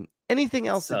 gentlemen. Anything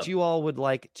else that you all would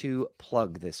like to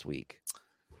plug this week?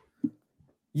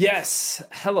 Yes.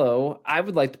 Hello. I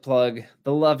would like to plug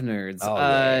the Love Nerds.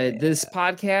 This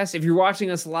podcast, if you're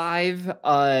watching us live,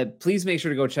 please make sure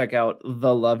to go check out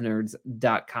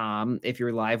thelovenerds.com. If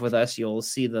you're live with us, you'll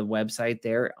see the website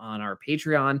there on our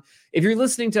Patreon. If you're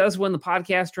listening to us when the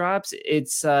podcast drops,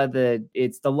 it's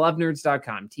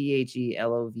thelovenerds.com.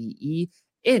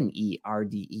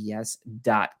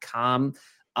 TheLovenerds.com.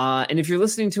 And if you're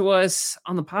listening to us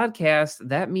on the podcast,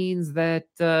 that means that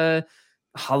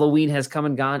Halloween has come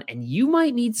and gone, and you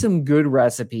might need some good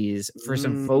recipes for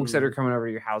some folks that are coming over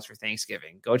to your house for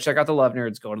Thanksgiving. Go check out the Love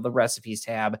Nerds. Go to the recipes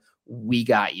tab. We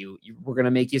got you. We're going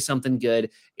to make you something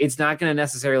good. It's not going to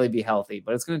necessarily be healthy,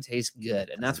 but it's going to taste good,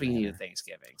 and that's what you need at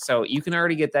Thanksgiving. So you can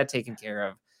already get that taken care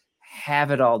of.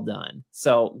 Have it all done.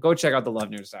 So go check out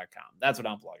thelovenerds.com. That's what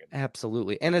I'm plugging.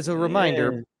 Absolutely. And as a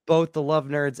reminder, both the Love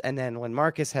Nerds and then when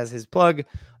Marcus has his plug,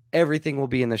 everything will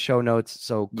be in the show notes.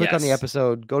 So click on the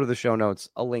episode, go to the show notes.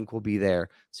 A link will be there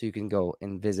so you can go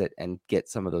and visit and get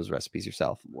some of those recipes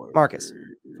yourself. Marcus.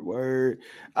 You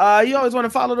always want to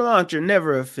follow the mantra,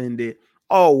 never offended,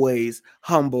 always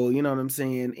humble. You know what I'm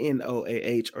saying?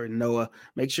 NOAH or Noah.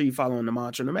 Make sure you follow the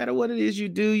mantra. No matter what it is you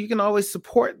do, you can always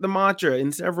support the mantra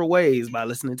in several ways by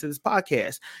listening to this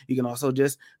podcast. You can also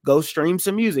just go stream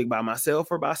some music by myself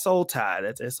or by Soul Tie.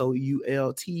 That's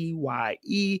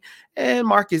SOULTYE. And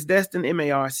Marcus Destin,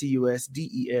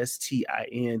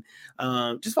 MARCUSDESTIN.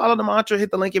 Just follow the mantra.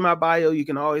 Hit the link in my bio. You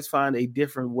can always find a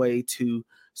different way to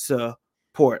support.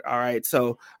 All right.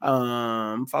 So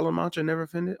follow the mantra, never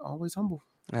offended, always humble.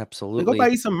 Absolutely. And go buy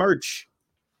you some merch.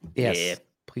 Yes,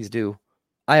 please do.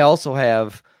 I also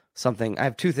have something. I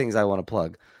have two things I want to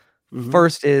plug.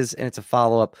 First is, and it's a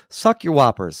follow-up, suck your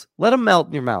Whoppers. Let them melt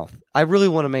in your mouth. I really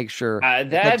want to make sure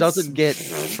that doesn't get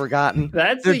forgotten.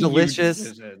 They're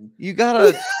delicious. You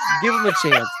gotta give them a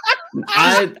chance.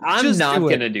 I'm not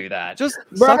gonna do that. Just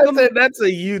suck them. That's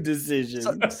a you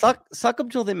decision. Suck them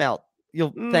till they melt.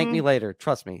 You'll thank me later.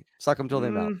 Trust me. Suck them till they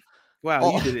melt.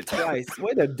 Wow, you did it twice.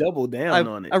 Way to double down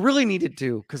on it. I really needed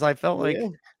to because I felt like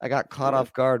I got caught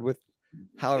off guard with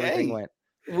how everything went.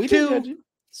 We did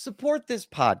support this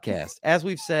podcast. As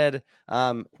we've said,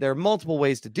 there are multiple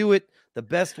ways to do it. The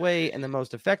best way and the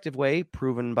most effective way,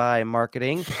 proven by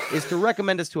marketing, is to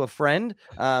recommend us to a friend.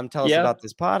 Tell us about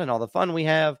this pod and all the fun we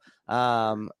have,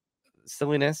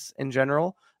 silliness in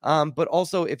general. But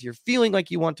also, if you're feeling like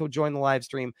you want to join the live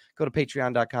stream, go to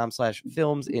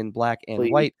patreon.com/films in black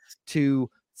and white to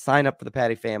sign up for the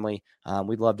Patty family.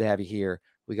 We'd love to have you here.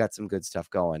 We got some good stuff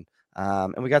going.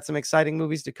 And we got some exciting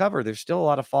movies to cover. There's still a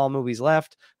lot of fall movies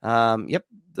left. The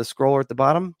scroller at the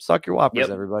bottom. Suck your Whoppers,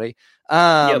 everybody.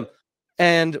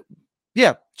 And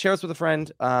share us with a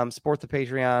friend. Support the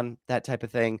Patreon, that type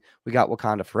of thing. We got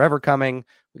Wakanda Forever coming.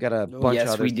 We got a bunch of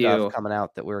other stuff coming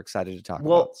out that we're excited to talk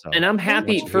about. So, and I'm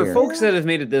happy for folks that have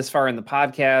made it this far in the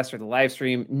podcast or the live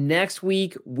stream. Next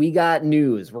week, we got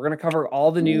news. We're going to cover all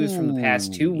the news from the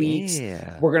past 2 weeks.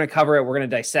 We're going to cover it. We're going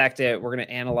to dissect it. We're going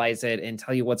to analyze it and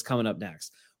tell you what's coming up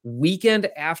next. Weekend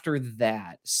after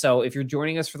that. So if you're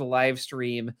joining us for the live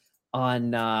stream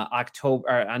on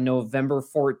November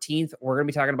 14th, we're going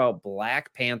to be talking about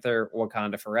Black Panther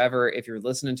Wakanda Forever. If you're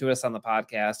listening to us on the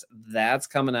podcast, that's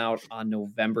coming out on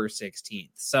November 16th.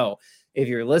 So if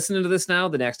you're listening to this now,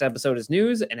 the next episode is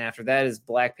news, and after that is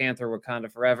Black Panther Wakanda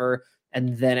Forever.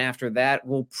 And then after that,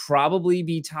 we'll probably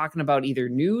be talking about either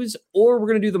news or we're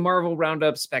going to do the Marvel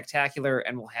Roundup Spectacular,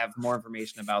 and we'll have more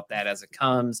information about that as it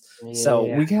comes. So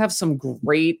we have some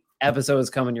great episodes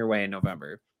coming your way in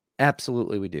November.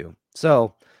 Absolutely, we do.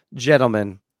 So,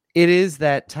 gentlemen, it is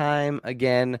that time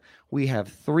again. We have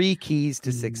 3 keys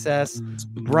to success.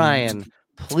 Brian,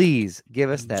 please give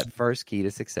us that first key to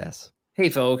success. Hey,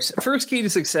 folks. First key to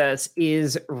success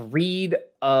is read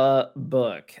a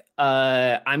book.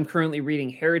 I'm currently reading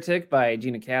Heretic by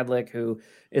Gina Cadlick, who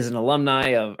is an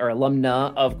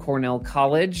alumna of Cornell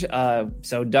College.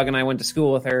 So Doug and I went to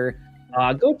school with her.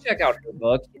 go check out her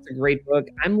book. It's a great book.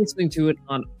 I'm listening to it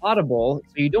on Audible,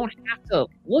 so you don't have to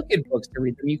look at books to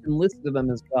read them. You can listen to them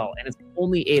as well, and it's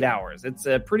only 8 hours. It's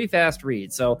a pretty fast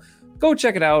read, so go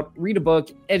check it out, read a book,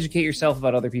 educate yourself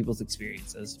about other people's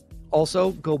experiences.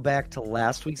 Also, go back to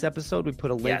last week's episode. We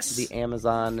put a link to the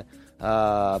Amazon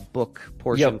book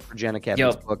portion for Jenna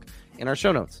Captain's book in our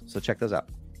show notes, so check those out.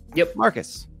 Yep.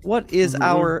 Marcus, what is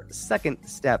our second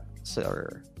step,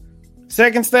 sir?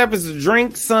 Second step is to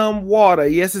drink some water.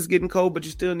 Yes, it's getting cold, but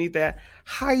you still need that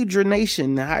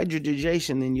hydration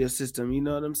in your system. You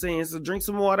know what I'm saying? So drink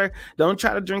some water. Don't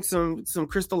try to drink some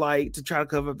Crystal Light to try to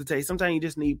cover up the taste. Sometimes you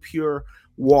just need pure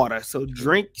water. So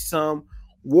drink some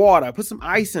water. Put some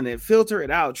ice in it. Filter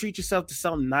it out. Treat yourself to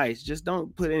something nice. Just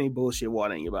don't put any bullshit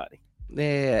water in your body.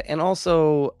 Yeah, and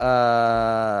also,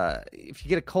 if you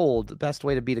get a cold, the best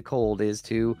way to beat a cold is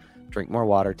to drink more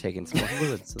water, take in some more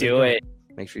fluids. So do it.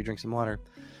 Make sure you drink some water.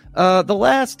 The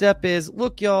last step is,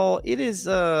 look, y'all, it is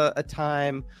a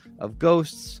time of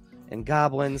ghosts and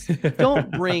goblins. Don't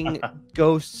bring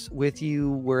ghosts with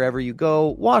you wherever you go.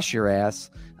 Wash your ass.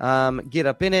 Get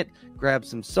up in it. Grab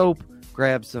some soap.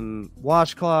 Grab some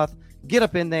washcloth. Get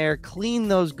up in there. Clean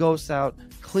those ghosts out.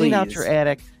 Clean out your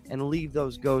attic. And leave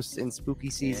those ghosts in spooky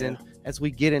season as we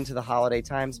get into the holiday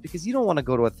times, because you don't want to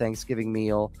go to a Thanksgiving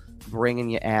meal bringing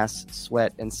your ass,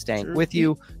 sweat, and stank with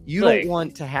you. You don't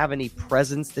want to have any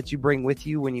presents that you bring with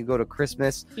you when you go to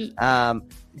Christmas and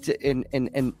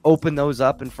open those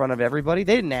up in front of everybody.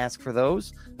 They didn't ask for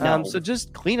those. So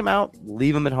just clean them out,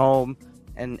 leave them at home,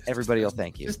 and everybody will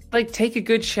thank you. Just take a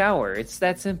good shower. It's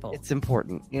that simple. It's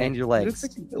important. And your legs.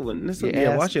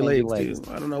 Wash your legs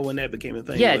too. I don't know when that became a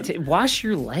thing. Yeah, wash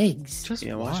your legs. Just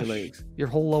wash your legs. Your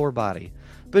whole lower body.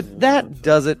 But that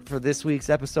does it for this week's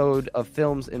episode of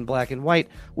Films in Black and White.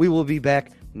 We will be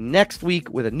back next week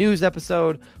with a news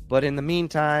episode. But in the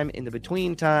meantime, in the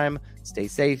between time, stay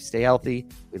safe, stay healthy.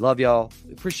 We love y'all.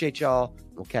 We appreciate y'all.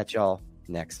 We'll catch y'all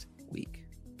next week.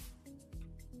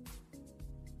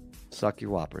 Suck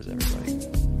your whoppers,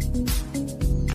 everybody.